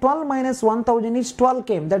 1012 minus 1000 is 12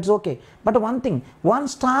 came. That's okay. But one thing. One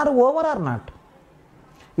star over or not?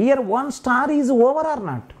 Here one star is over or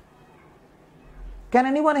not? Can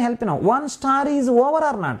anyone help me now? One star is over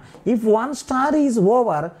or not? If one star is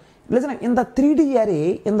over, listen, in the 3D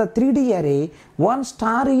array, one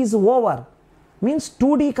star is over. Means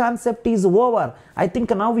 2D concept is over. I think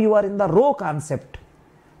now you are in the row concept.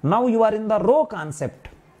 Now you are in the row concept.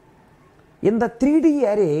 In the 3D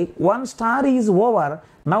array, one star is over.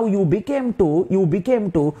 Now you became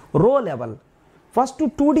to row level. First to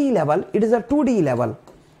 2D level, it is a 2D level.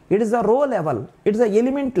 It is a row level. It is a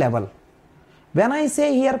element level. When I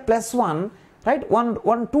say here plus 1, right, one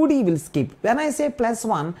 2D will skip. When I say plus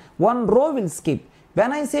 1, one row will skip.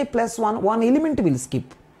 When I say plus 1, one element will skip.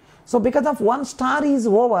 So because of one star is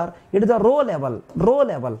over, it is the row level.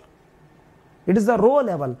 It is the row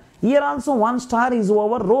level. Here also one star is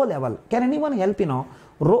over, row level. Can anyone help me now?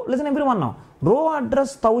 Listen everyone now. Row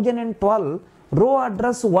address 1012, row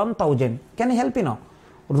address 1000. Can you help me now?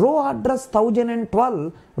 Row address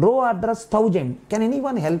 1012, row address 1000. Can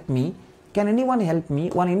anyone help me? Can anyone help me?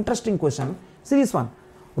 One interesting question. See this one.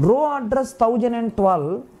 Row address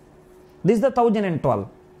 1012. This is the 1012.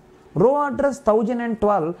 Row address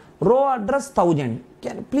 1012. Row address 1000.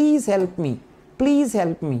 Can you please help me? Please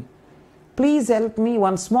help me. Please help me.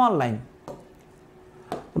 One small line.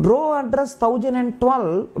 Row address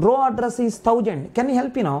 1012. Row address is 1000. Can you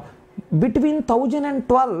help me now? Between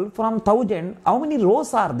 1012 from 1000, how many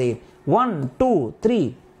rows are there? 1, 2,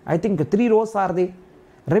 3. I think 3 rows are there.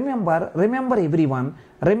 Remember everyone,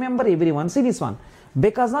 see this one.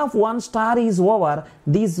 Because of one star is over,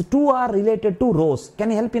 these two are related to rows.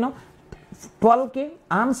 Can you help me now? 12 came,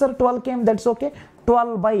 answer 12 came, that's okay.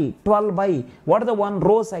 12 by, what is the one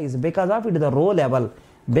row size? Because of it is the row level.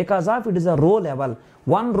 Because of it is a row level.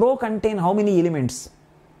 One row contain how many elements?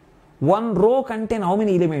 One row contain how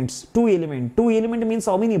many elements? 2 elements. 2 element means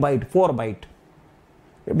how many byte? 4 byte.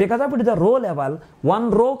 Because of it is the row level,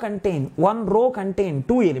 one row contain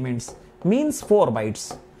 2 elements, means 4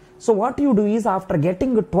 bytes. So what you do is, after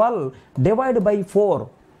getting 12, divide by 4,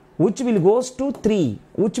 which will goes to 3,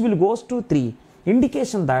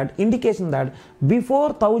 indication that before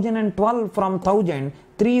 1012 from 1000,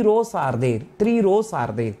 3 rows are there.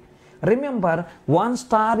 Remember, one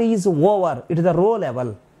star is over, it is the row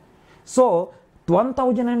level. So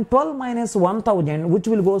 1012 minus 1000, which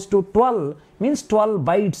will goes to 12, means 12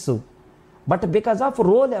 bytes. But because of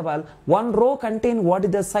row level, one row contain, what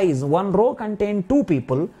is the size? One row contain 2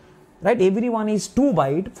 people, right? Everyone is 2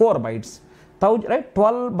 byte, 4 bytes. Right?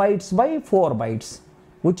 12 bytes by 4 bytes,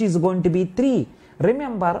 which is going to be 3.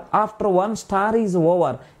 Remember, after one star is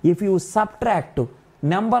over, if you subtract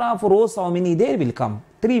number of rows, how many there will come?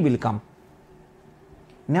 3 will come.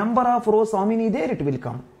 Number of rows, how many there it will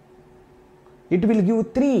come? It will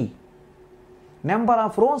give 3. Number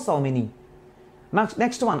of rows, how many?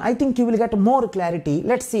 Next one, I think you will get more clarity.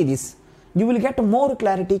 Let's see this. You will get more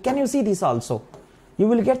clarity. Can you see this also? You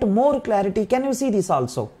will get more clarity. Can you see this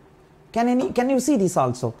also? Can you see this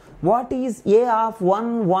also? What is A of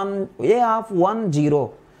 1, A of 1,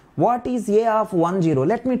 0? What is A of 1, 0?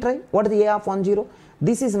 Let me try. What is A of 1, 0?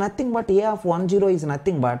 This is nothing but A of 1, 0 is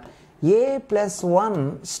nothing but A plus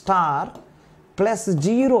 1 star plus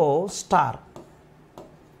 0 star.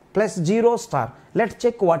 Plus 0 star. Let's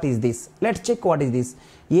check what is this. Let's check what is this.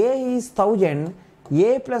 A is 1000.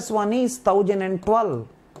 A plus 1 is 1012.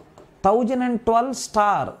 1012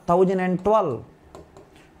 star 1012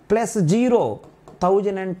 plus 0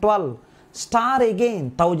 1012 star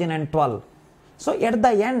again 1012 So at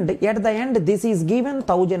the end this is given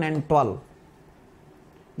 1012.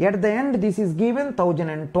 At the end this is given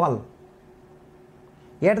 1012.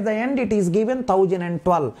 At the end it is given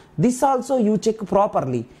 1012. This also you check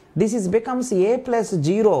properly. This is becomes a plus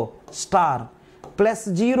 0 star plus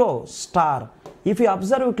 0 star. If you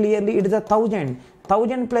observe clearly, it is a 1000.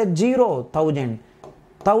 1000 plus 0, 1000.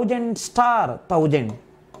 1000 star 1000.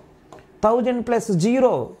 1000 plus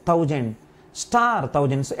 0, 1000 star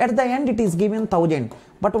 1000. So at the end it is given 1000.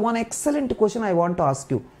 But one excellent question I want to ask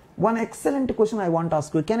you.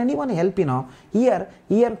 Can anyone help me now? Here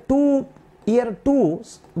two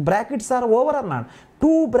brackets are over or not?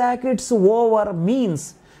 Two brackets over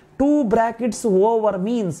means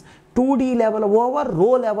 2D level over,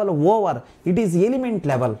 row level over. It is element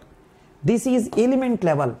level. This is element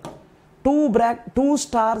level. Two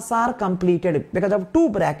stars are completed because of two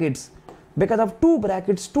brackets.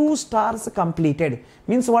 Two stars completed.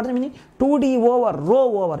 Means what is the meaning? 2D over,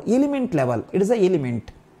 row over, element level. It is a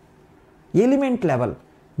element level.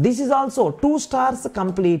 This is also two stars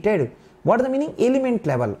completed. What is the meaning? Element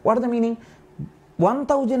level. What is the meaning?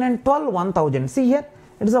 1012, 1000. See here,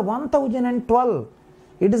 it is a 1012.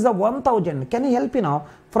 It is a 1000. Can you help me now?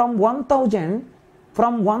 From 1000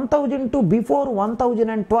 to before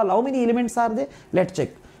 1012, how many elements are there? Let's check.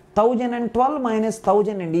 1012 minus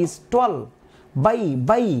 1000 is 12 by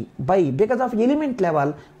because of element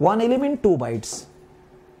level, one element 2 bytes.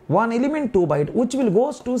 One element 2 byte, which will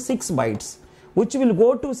goes to 6 bytes. Which will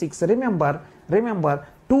go to 6. Remember,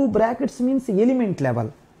 two brackets means element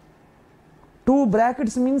level.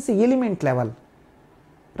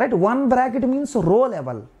 Right? One bracket means row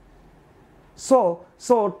level. So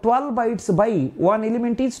 12 bytes by one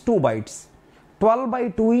element is 2 bytes. 12 by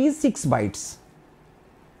 2 is 6 bytes.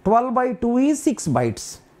 12 by 2 is 6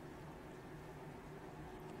 bytes.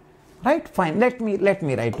 Right? Fine. Let me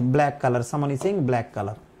write black color. Someone is saying black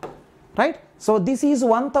color. Right? So this is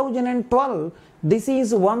 1012. This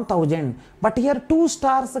is 1000. But here two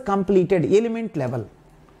stars completed element level.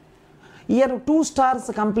 Here two stars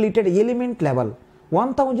completed element level.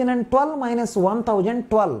 1012 minus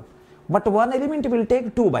 1012. But one element will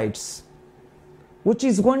take 2 bytes, which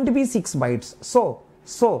is going to be 6 bytes. So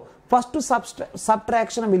first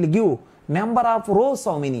subtraction will give number of rows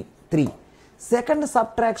how many? 3. Second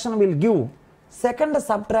subtraction will give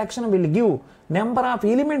number of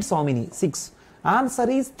elements how many? 6. Answer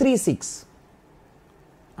is 36.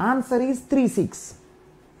 Answer is 36.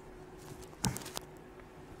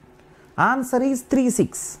 Answer is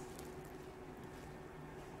 36.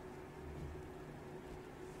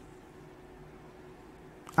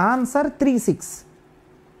 Answer 36.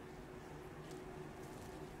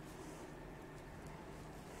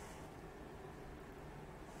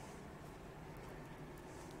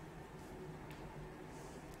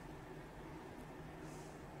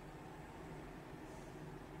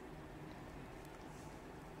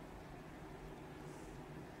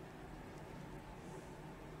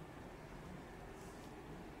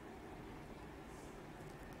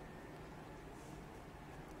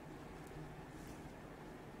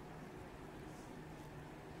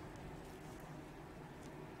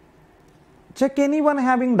 Check anyone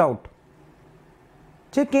having doubt.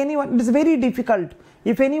 Check anyone. It is very difficult.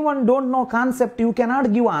 If anyone don't know concept, you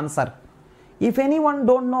cannot give answer. If anyone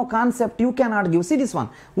don't know concept, you cannot give. See this one.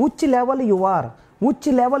 Which level you are,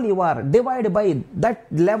 divide by that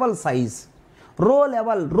level size. Row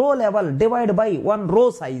level, divide by one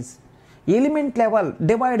row size. Element level,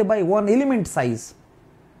 divide by one element size.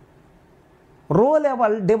 Row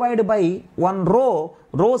level divided by one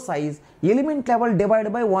row size, element level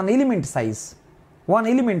divided by one element size.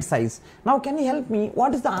 Now can you help me?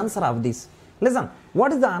 What is the answer of this? Listen,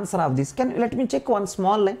 what is the answer of this? Let me check one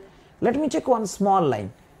small line.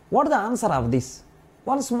 What is the answer of this?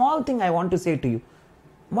 One small thing I want to say to you.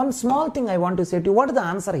 What is the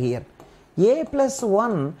answer here? A plus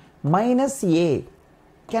 1 minus A.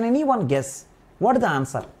 Can anyone guess? What is the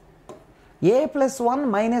answer? A plus 1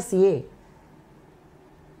 minus A.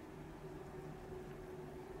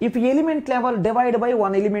 If element level divided by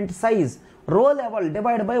one element size, row level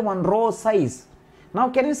divided by one row size. Now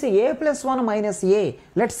can you say A plus 1 minus A?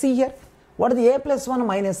 Let's see here. What is the A plus 1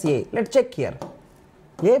 minus A? Let's check here.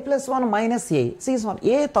 A plus 1 minus A. See this one.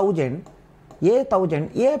 A 1000. A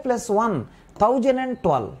plus 1,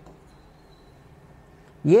 1012.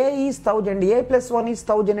 A is 1000. A plus 1 is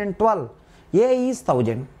 1012. A is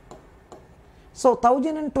 1000. So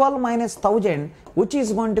 1012 minus 1000, which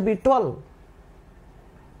is going to be 12.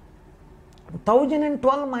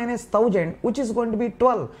 1012 minus 1000, which is going to be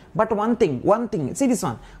 12. But one thing, see this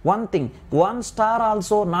one. One thing, one star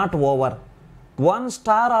also not over. 1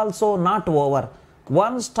 star also not over.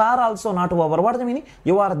 1 star also not over. What does it mean?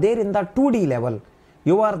 You are there in the 2D level.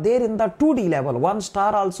 You are there in the 2D level. 1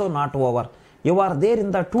 star also not over. You are there in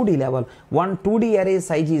the 2D level. One 2D array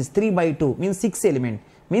size is 3 by 2, means 6 element,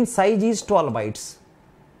 means size is 12 bytes.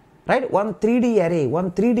 Right? One 3D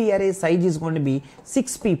array size is going to be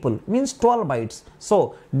 6 people, means 12 bytes.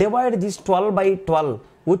 So divide this 12 by 12,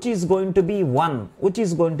 which is going to be 1,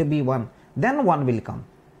 then 1 will come.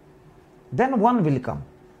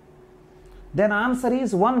 Then answer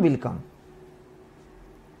is 1 will come.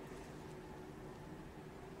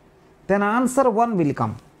 Then answer 1 will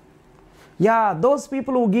come. Yeah, those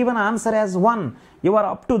people who give an answer as 1, you are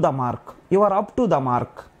up to the mark.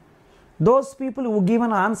 Those people who give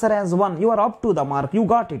an answer as 1, you are up to the mark. You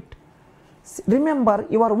got it. Remember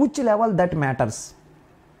your which level that matters.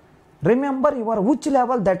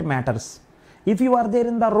 If you are there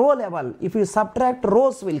in the row level, if you subtract,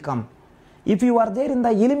 rows will come. If you are there in the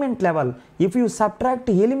element level, if you subtract,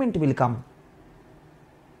 element will come.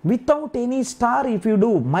 Without any star, if you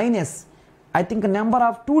do minus, I think number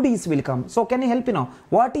of 2Ds will come. So can you help me now?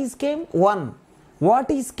 What is came? 1.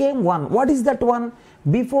 What is that 1?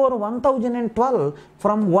 Before 1012,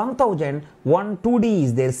 from 1000, 1 2D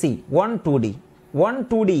is there. See, 1 2D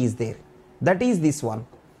is there. That is this one.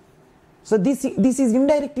 So this is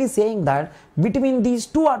indirectly saying that between these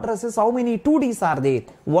two addresses, how many 2Ds are there?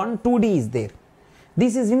 1 2D is there.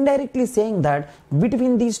 This is indirectly saying that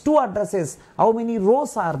between these two addresses, how many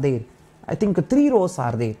rows are there? I think 3 rows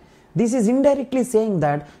are there. This is indirectly saying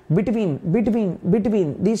that between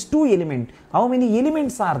these two elements, how many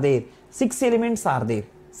elements are there? 6 elements are there.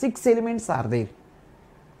 6 elements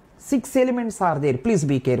are there. Please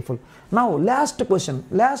be careful. Now last question.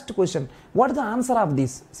 What is the answer of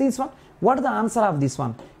this? See this one. What is the answer of this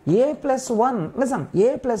one? A plus 1. Listen.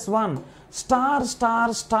 A plus 1 star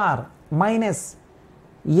minus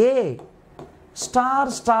A star.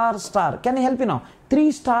 Can you help me now?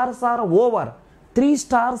 3 stars are over.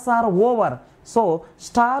 So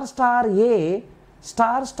star A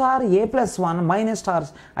plus 1 minus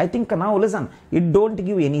stars. I think now listen, it don't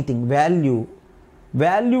give anything. Value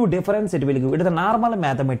difference it will give. It is the normal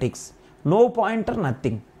mathematics. No pointer,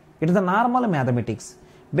 nothing. It is the normal mathematics.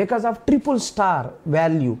 Because of triple star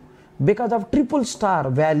value.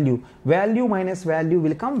 Value minus value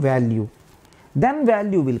will come value. Then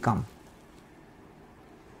value will come.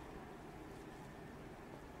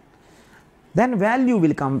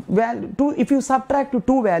 If you subtract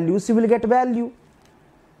 2 values, you will get value.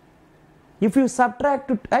 If you subtract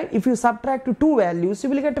 2 values, you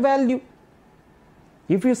will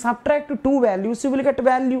get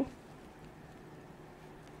value.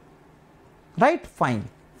 Right? Fine.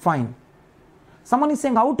 Someone is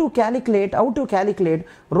saying how to calculate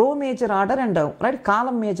row major order and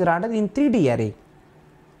column major order in 3D array.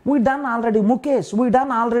 We done already, Mukesh. We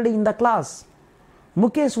done already in the class.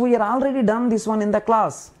 Mukesh, we are already done this one in the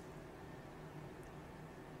class.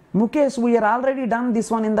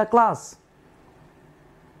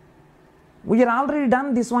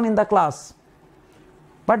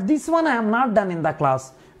 But this one I am not done in the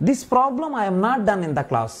class. This problem I am not done in the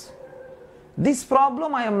class. This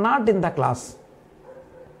problem I am not done in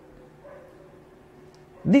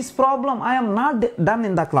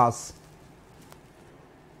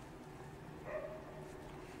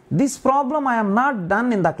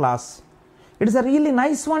the class. It is a really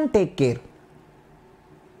nice one. Take care.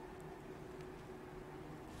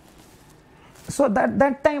 So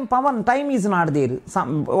that time, Pavan, time is not there.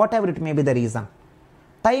 Whatever it may be the reason.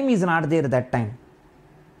 Time is not there that time.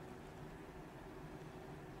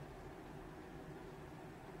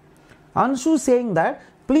 Anshu saying that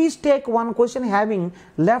please take one question having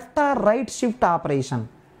left or right shift operation.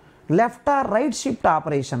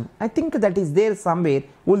 I think that is there somewhere.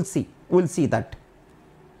 We'll see that.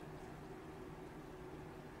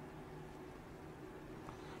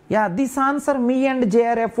 Yeah, this answer me and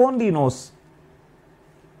JRF only knows.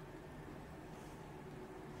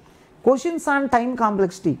 Questions on time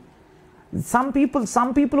complexity. Some people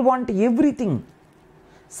want everything.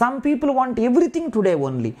 Today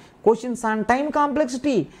only. Questions on time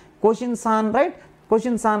complexity, questions on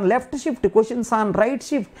left shift, questions on right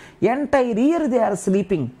shift. Entire year they are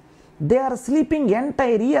sleeping.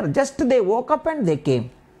 Entire year. Just they woke up and they came.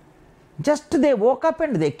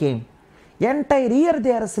 Entire year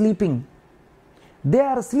they are sleeping.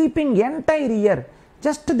 Entire year.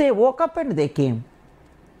 Just they woke up and they came.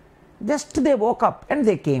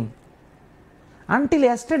 Until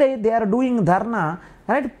yesterday they are doing dharna,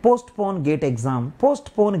 right? Postpone gate exam.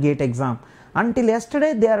 Until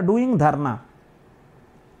yesterday they are doing dharna.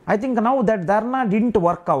 I think now that dharna didn't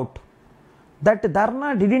work out. That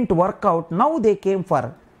dharna didn't work out. Now they came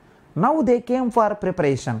for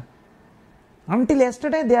preparation. Until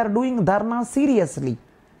yesterday they are doing dharna seriously.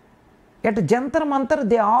 At Jantar Mantar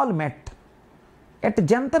they all met. At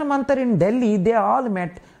Jantar Mantar in Delhi they all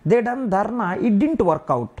met. They done dharna. It didn't work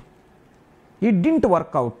out. It didn't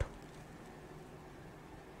work out.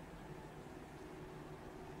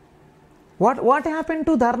 What happened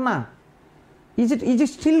to dharna? Is it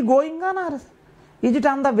still going on, or is it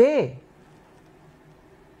on the way?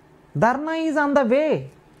 Dharna is on the way.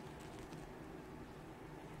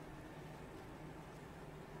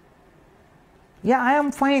 Yeah, I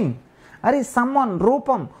am fine. Are someone,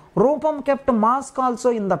 Rupam kept mask also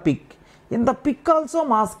in the pic. In the pic also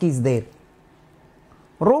mask is there.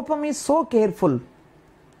 Rupam is so careful.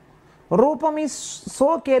 Rupam is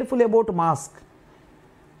so careful about mask.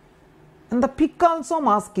 In the pic also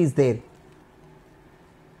mask is there.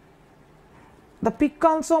 The pic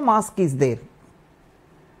also mask is there.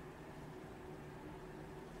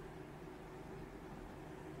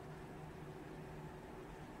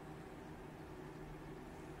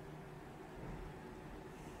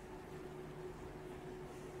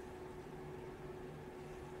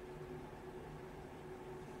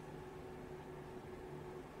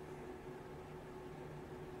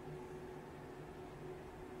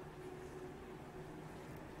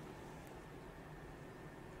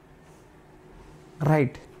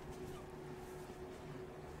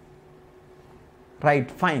 Right,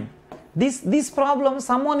 fine. This problem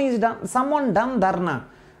someone done dharna.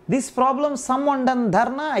 This problem someone done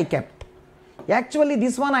dharna I kept. Actually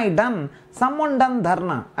this one I done, someone done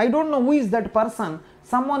dharna. I don't know who is that person.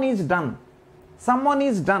 Someone is done. Someone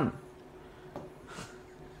is done.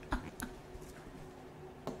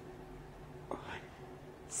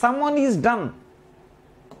 Someone is done.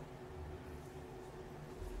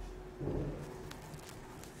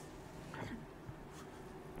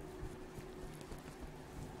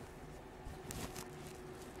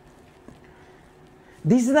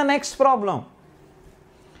 This is the next problem.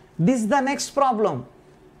 This is the next problem.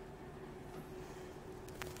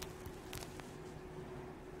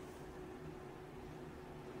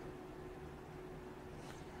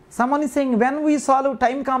 Someone is saying when we solve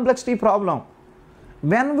time complexity problem.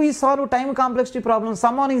 When we solve time complexity problem,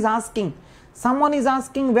 someone is asking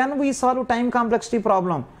when we solve time complexity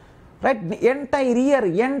problem. Right? Entire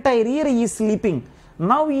year he is sleeping.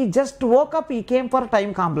 Now he just woke up, he came for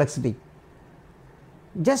time complexity.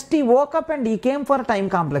 Just he woke up and he came for time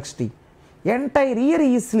complexity. Entire year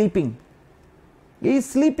he is sleeping. He is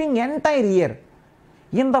sleeping entire year.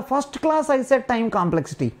 In the first class I said time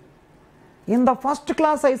complexity. In the first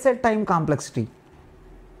class I said time complexity.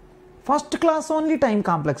 First class only time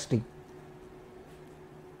complexity.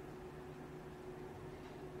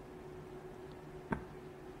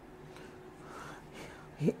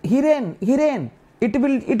 Hiren,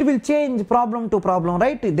 it will change problem to problem,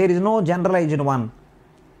 right? There is no generalized one.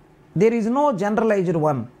 There is no generalized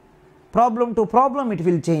one. Problem to problem it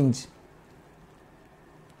will change.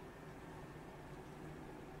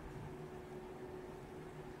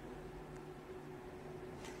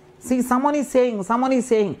 See, someone is saying,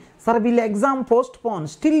 sir, will exam postpone?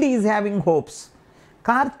 Still he is having hopes.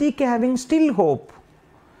 Karthik having still hope.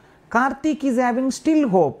 Karthik is having still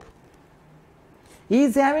hope. He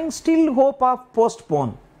is having still hope of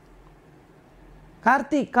postpone.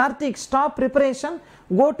 Karthik, stop preparation.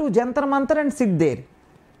 Go to Jantar Mantar and sit there.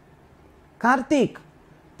 Karthik,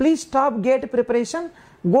 please stop gate preparation.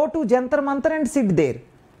 Go to Jantar Mantar and sit there.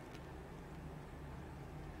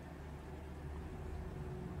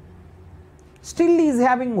 Still he is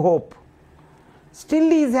having hope. Still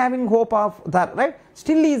he is having hope of that, right?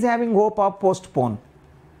 Still he is having hope of postpone.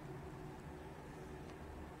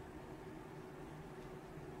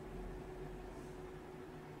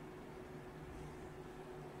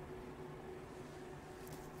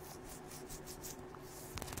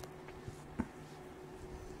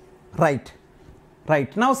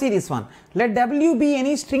 Right. Now see this one. Let W be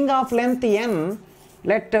any string of length n.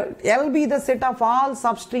 Let L be the set of all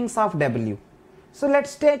substrings of W. So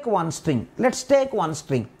let's take one string.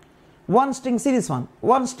 One string, see this one.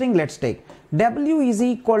 One string let's take. W is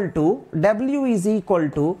equal to 0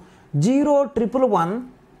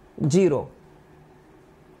 111 0.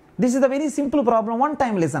 This is the very simple problem. One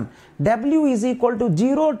time listen. W is equal to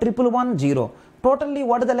 0 111 0. Totally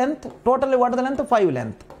what is the length? 5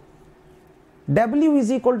 length. W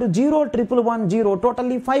is equal to 0 111 0.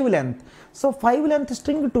 Totally 5 length. So 5 length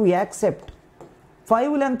string to accept.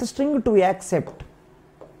 5 length string to accept.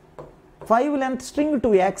 5 length string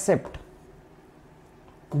to accept.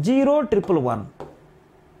 0 111.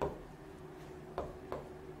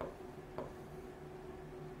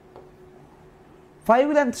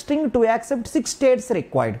 5 length string to accept 6 states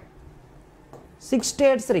required. 6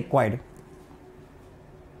 states required.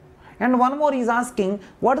 And one more is asking,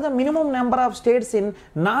 what is the minimum number of states in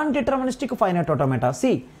non-deterministic finite automata?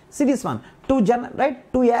 See this one. To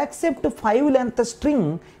accept 5 length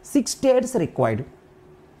string, 6 states required.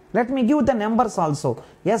 Let me give the numbers also.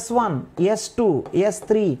 S1, S2,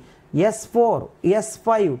 S3, S4,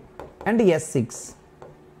 S5 and S6.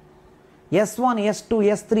 S1, S2,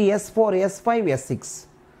 S3, S4, S5, S6.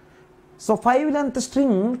 So 5 length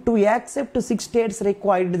string to accept 6 states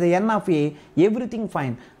required, the n of a, everything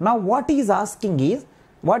fine. Now what is asking is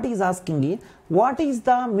what is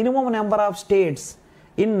the minimum number of states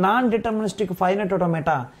in non-deterministic finite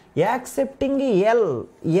automata accepting L.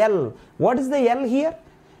 What is the L here?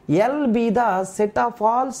 L be the set of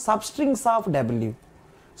all substrings of W.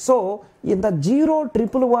 So in the 0,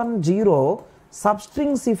 1, 1, 0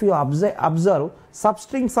 substrings, if you observe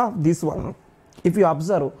substrings of this one, if you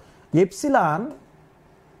observe epsilon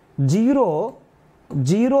 0,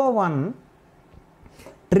 0, 1,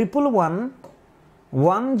 1, 1,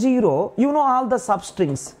 1, 0, you know all the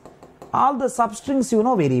substrings you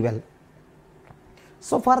know very well.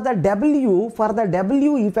 So for the W,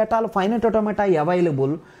 if at all finite automata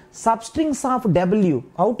available, substrings of W,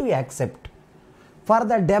 how to accept? For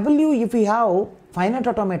the W, if we have finite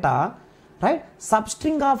automata, right,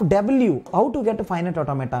 substring of W, how to get a finite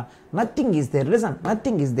automata? Nothing is there. Listen,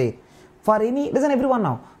 nothing is there. Listen everyone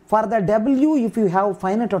now. For the W, if you have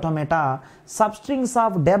finite automata, substrings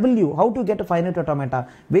of W, how to get a finite automata?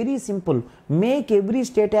 Very simple. Make every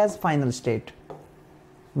state as final state.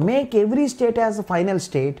 Make every state as a final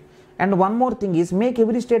state. And one more thing is, make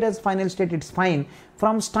every state as final state, it's fine.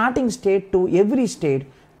 From starting state to every state,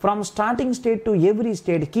 keep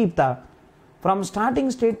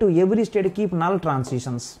null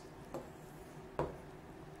transitions.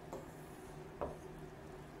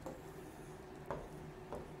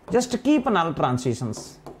 Just keep null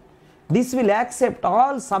transitions. This will accept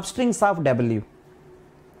all substrings of W.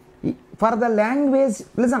 For the language,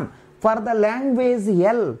 listen, for the language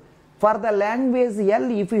L,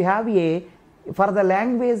 if you have a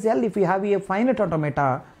finite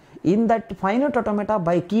automata, in that finite automata,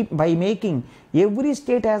 by making every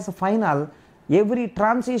state as a final, every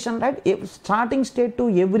transition, right, starting state to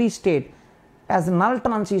every state as null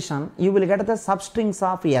transition, you will get the substrings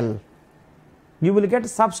of L. You will get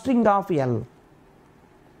substring of L.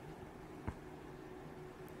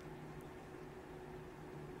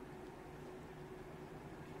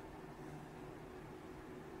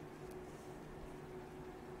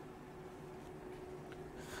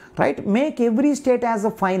 Right, make every state as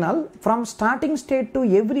a final. From starting state to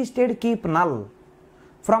every state keep null.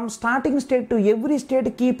 From starting state to every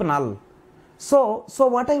state keep null. So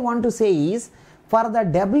what I want to say is, for the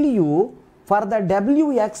W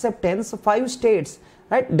acceptance, 5 states,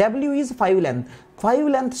 right, W is 5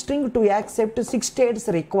 length string to accept 6 states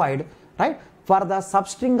required, right. For the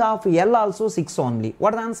substring of L also 6 only.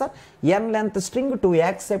 What is the answer? N length string to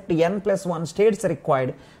accept n plus 1 states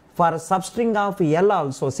required. For substring of L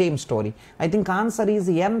also same story. I think answer is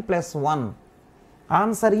n plus 1.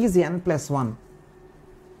 Answer is n plus 1.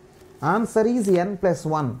 Answer is n plus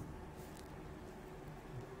 1.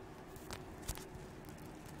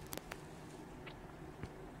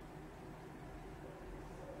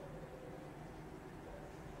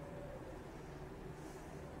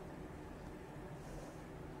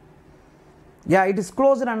 Yeah, it is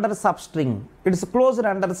closed under substring. It is closed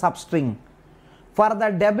under substring. For the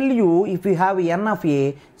W, if you have n of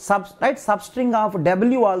a, substring of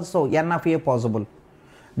W also n of a possible.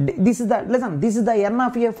 This is the n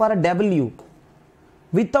of a for W.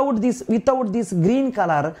 Without this green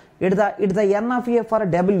color, it's the n of a for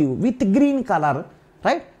W. With green color,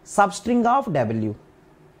 right? Substring of W.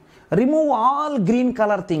 Remove all green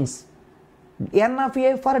color things. N of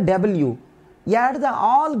a for W. Add the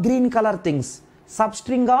all green color things.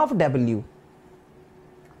 Substring of W.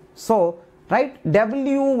 So, right,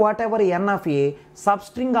 W whatever n of a,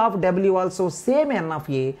 substring of W also same n of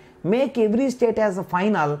a, make every state as a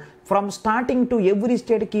final, from starting to every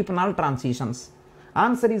state keep null transitions.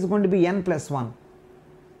 Answer is going to be n plus 1.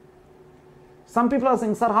 Some people are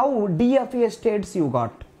saying, sir, how D of a states you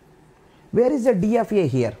got? Where is the D of a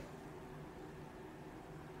here?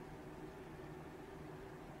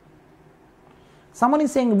 Someone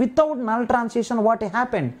is saying, without null transition what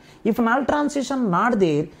happened? If null transition not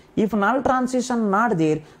there,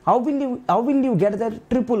 how will you get the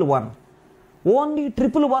triple one? Only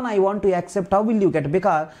triple one I want to accept. How will you get?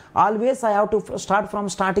 Because always I have to start from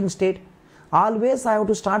starting state. I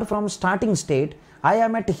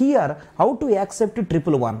am at here. How to accept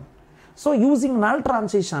triple one? So using null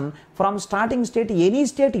transition from starting state, any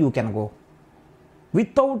state you can go.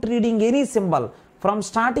 Without reading any symbol, from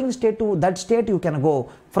starting state to that state you can go.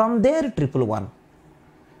 From there triple one.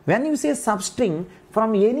 When you say substring,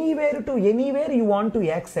 from anywhere to anywhere you want to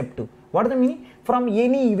accept. What does the meaning? From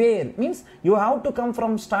anywhere means you have to come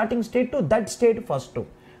from starting state to that state first.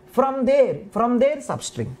 From there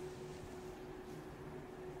substring.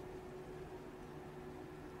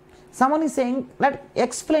 Someone is saying, let's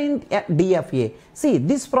explain DFA. See,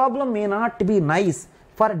 this problem may not be nice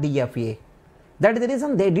for DFA. That is the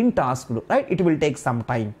reason they didn't ask you, right? It will take some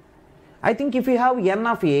time. I think if you have N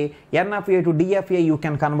of A to DFA, you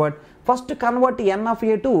can convert. First convert N of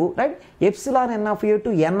A to, right? Epsilon N of A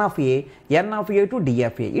to N of A to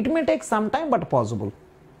DFA. It may take some time, but possible.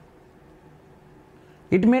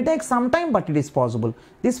 It may take some time, but it is possible.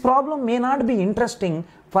 This problem may not be interesting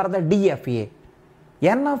for the DFA.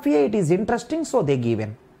 N of A it is interesting, so they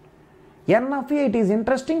given. N of A it is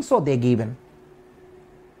interesting, so they given.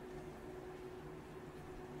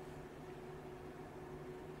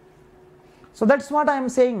 So that's what I am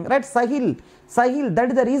saying, right? Sahil, that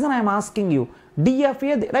is the reason I am asking you.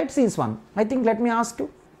 DFA, right? See this one. I think let me ask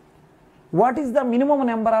you. What is the minimum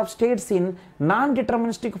number of states in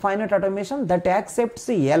non-deterministic finite automation that accepts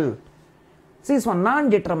L? See this one,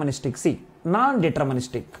 non-deterministic. See,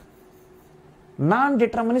 non-deterministic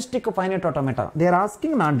finite automata. They are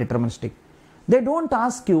asking non-deterministic. They don't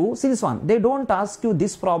ask you, see this one, they don't ask you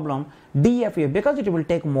this problem DFA because it will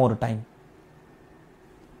take more time.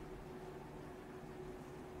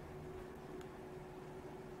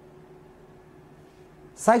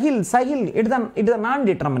 Sahil, it is a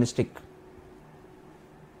non-deterministic.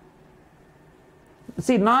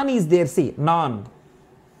 See, non is there, see,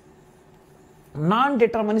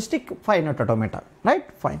 non-deterministic finite automata, right?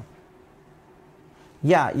 Fine.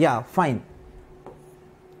 Yeah, fine.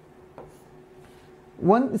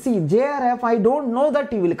 One, see, JRF, I don't know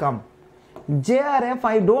that you will come. JRF,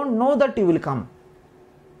 I don't know that you will come.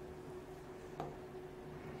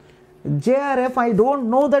 JRF, I don't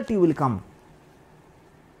know that you will come.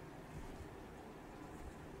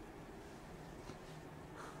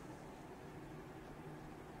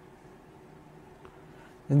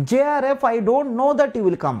 JRF, I don't know that you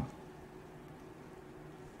will come.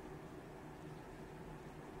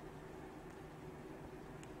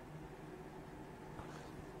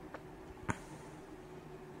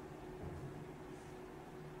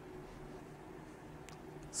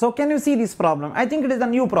 So can you see this problem? I think it is a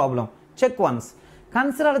new problem. Check once.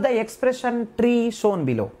 Consider the expression tree shown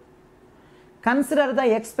below. Consider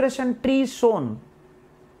the expression tree shown.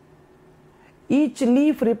 Each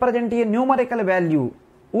leaf represents a numerical value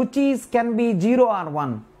which can be 0 or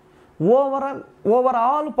 1. Over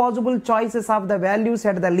all possible choices of the values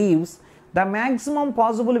at the leaves, the maximum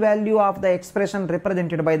possible value of the expression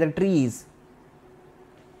represented by the tree is.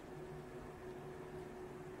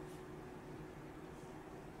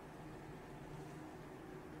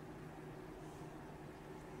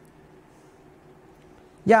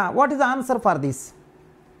 Yeah, what is the answer for this?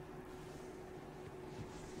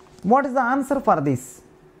 What is the answer for this?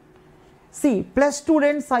 See, plus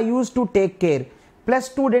students are used to take care. Plus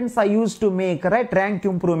students are used to make, right, rank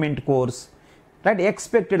improvement course, right,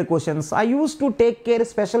 expected questions. I used to take care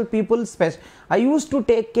special people, I used to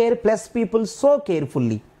take care plus people so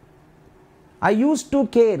carefully. I used to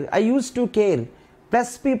care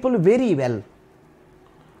plus people very well.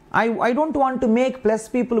 I don't want to make plus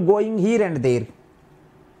people going here and there.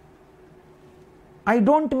 I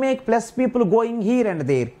don't make plus people going here and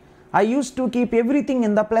there. I used to keep everything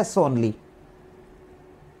in the plus only.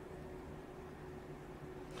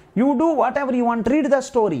 You do whatever you want. Read the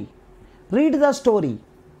story. Read the story.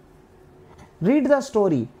 Read the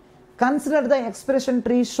story. Consider the expression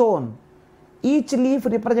tree shown. Each leaf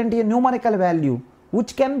represents a numerical value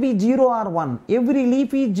which can be 0 or 1. Every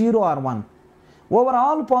leaf is 0 or 1. Over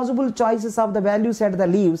all possible choices of the values at the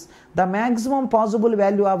leaves, the maximum possible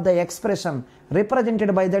value of the expression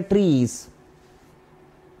represented by the tree is.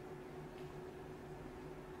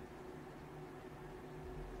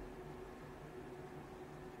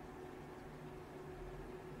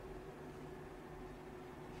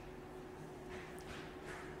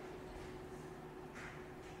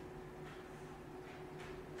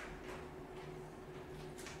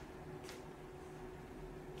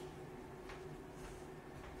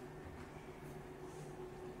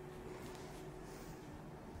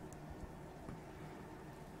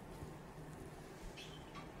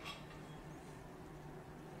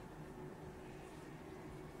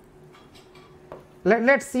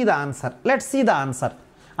 Let's see the answer. Let's see the answer.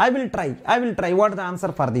 I will try. What is the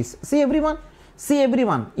answer for this? See everyone. See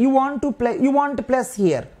everyone, you want plus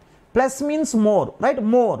here. Plus means more, right?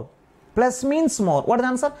 More. Plus means more. What is the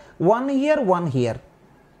answer? 1 here, 1 here.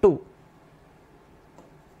 2.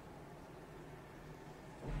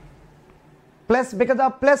 Plus, because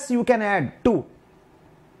of plus you can add 2.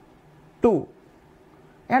 2.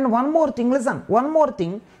 And one more thing, listen, one more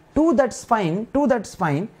thing. 2, that's fine. 2, that's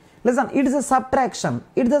fine. Listen, it is a subtraction.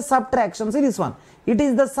 It is a subtraction. See this one. It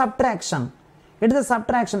is the subtraction. It is a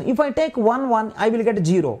subtraction. If I take 1, 1, I will get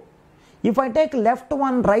 0. If I take left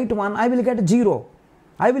 1, right 1, I will get 0.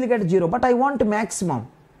 I will get 0. But I want maximum.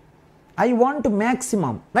 I want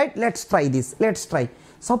maximum. Right? Let's try this. Let's try.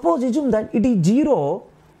 Suppose assume that it is 0.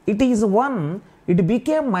 It is 1. It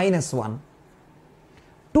became minus 1.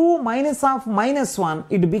 2 minus of minus 1.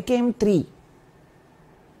 It became 3.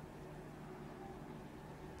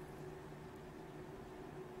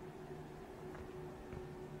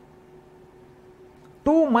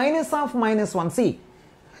 2 minus of minus 1. See,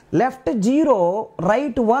 left 0,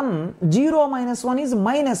 right 1, 0 minus 1 is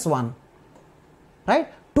minus 1.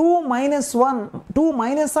 Right? 2 minus 1, 2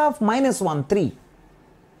 minus of minus 1, 3.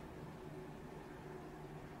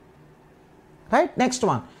 Right? Next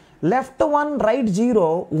one. Left 1, right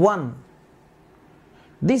 0, 1.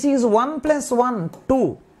 This is 1 plus 1,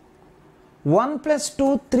 2. 1 plus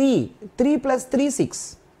 2, 3. 3 plus 3,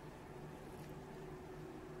 6.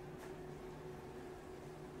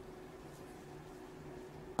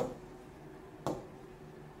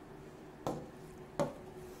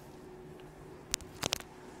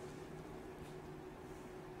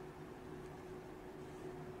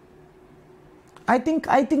 I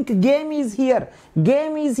think game is here.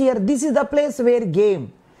 Game is here. This is the place where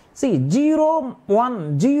game. See, 0,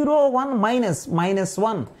 1, 0, 1, minus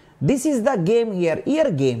 1. This is the game here.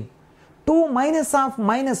 Here game. 2 minus of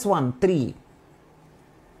minus 1, 3.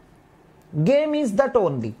 Game is that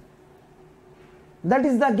only. That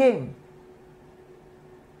is the game.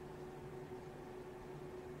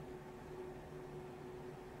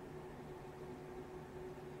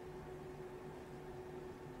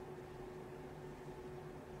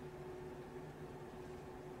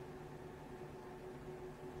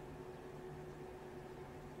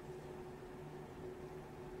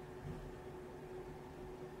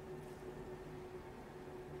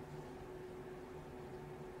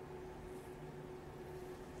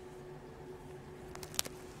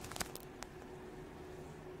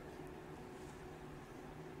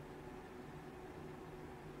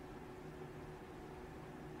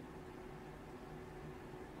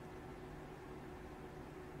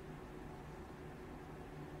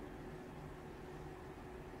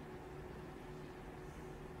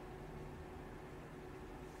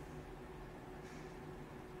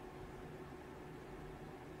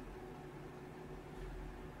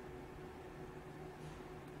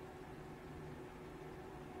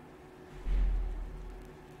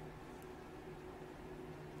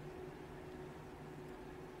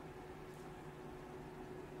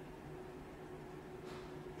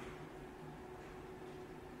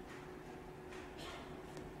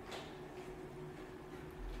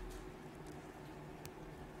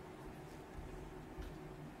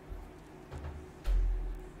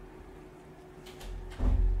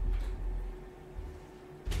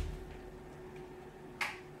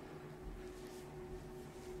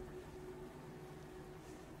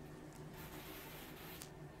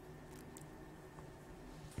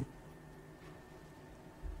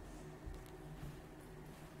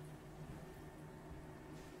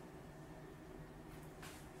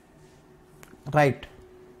 Right.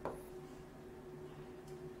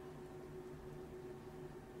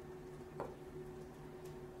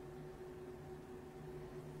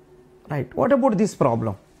 Right. What about this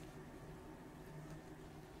problem?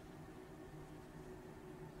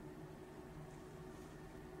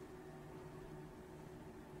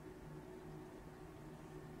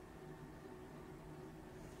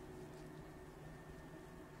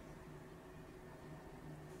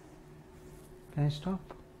 Can I stop?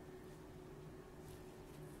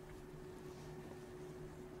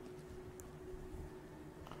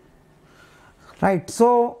 Right.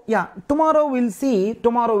 So yeah, tomorrow we'll see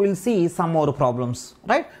some more problems.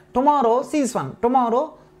 Right. Tomorrow, see this one.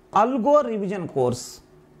 Tomorrow, algo revision course.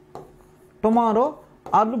 Tomorrow,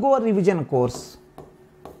 algo revision course.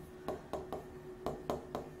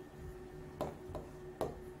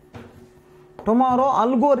 Tomorrow,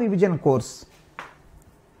 algo revision course.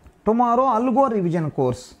 Tomorrow, algo revision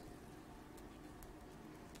course.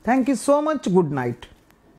 Thank you so much. Good night.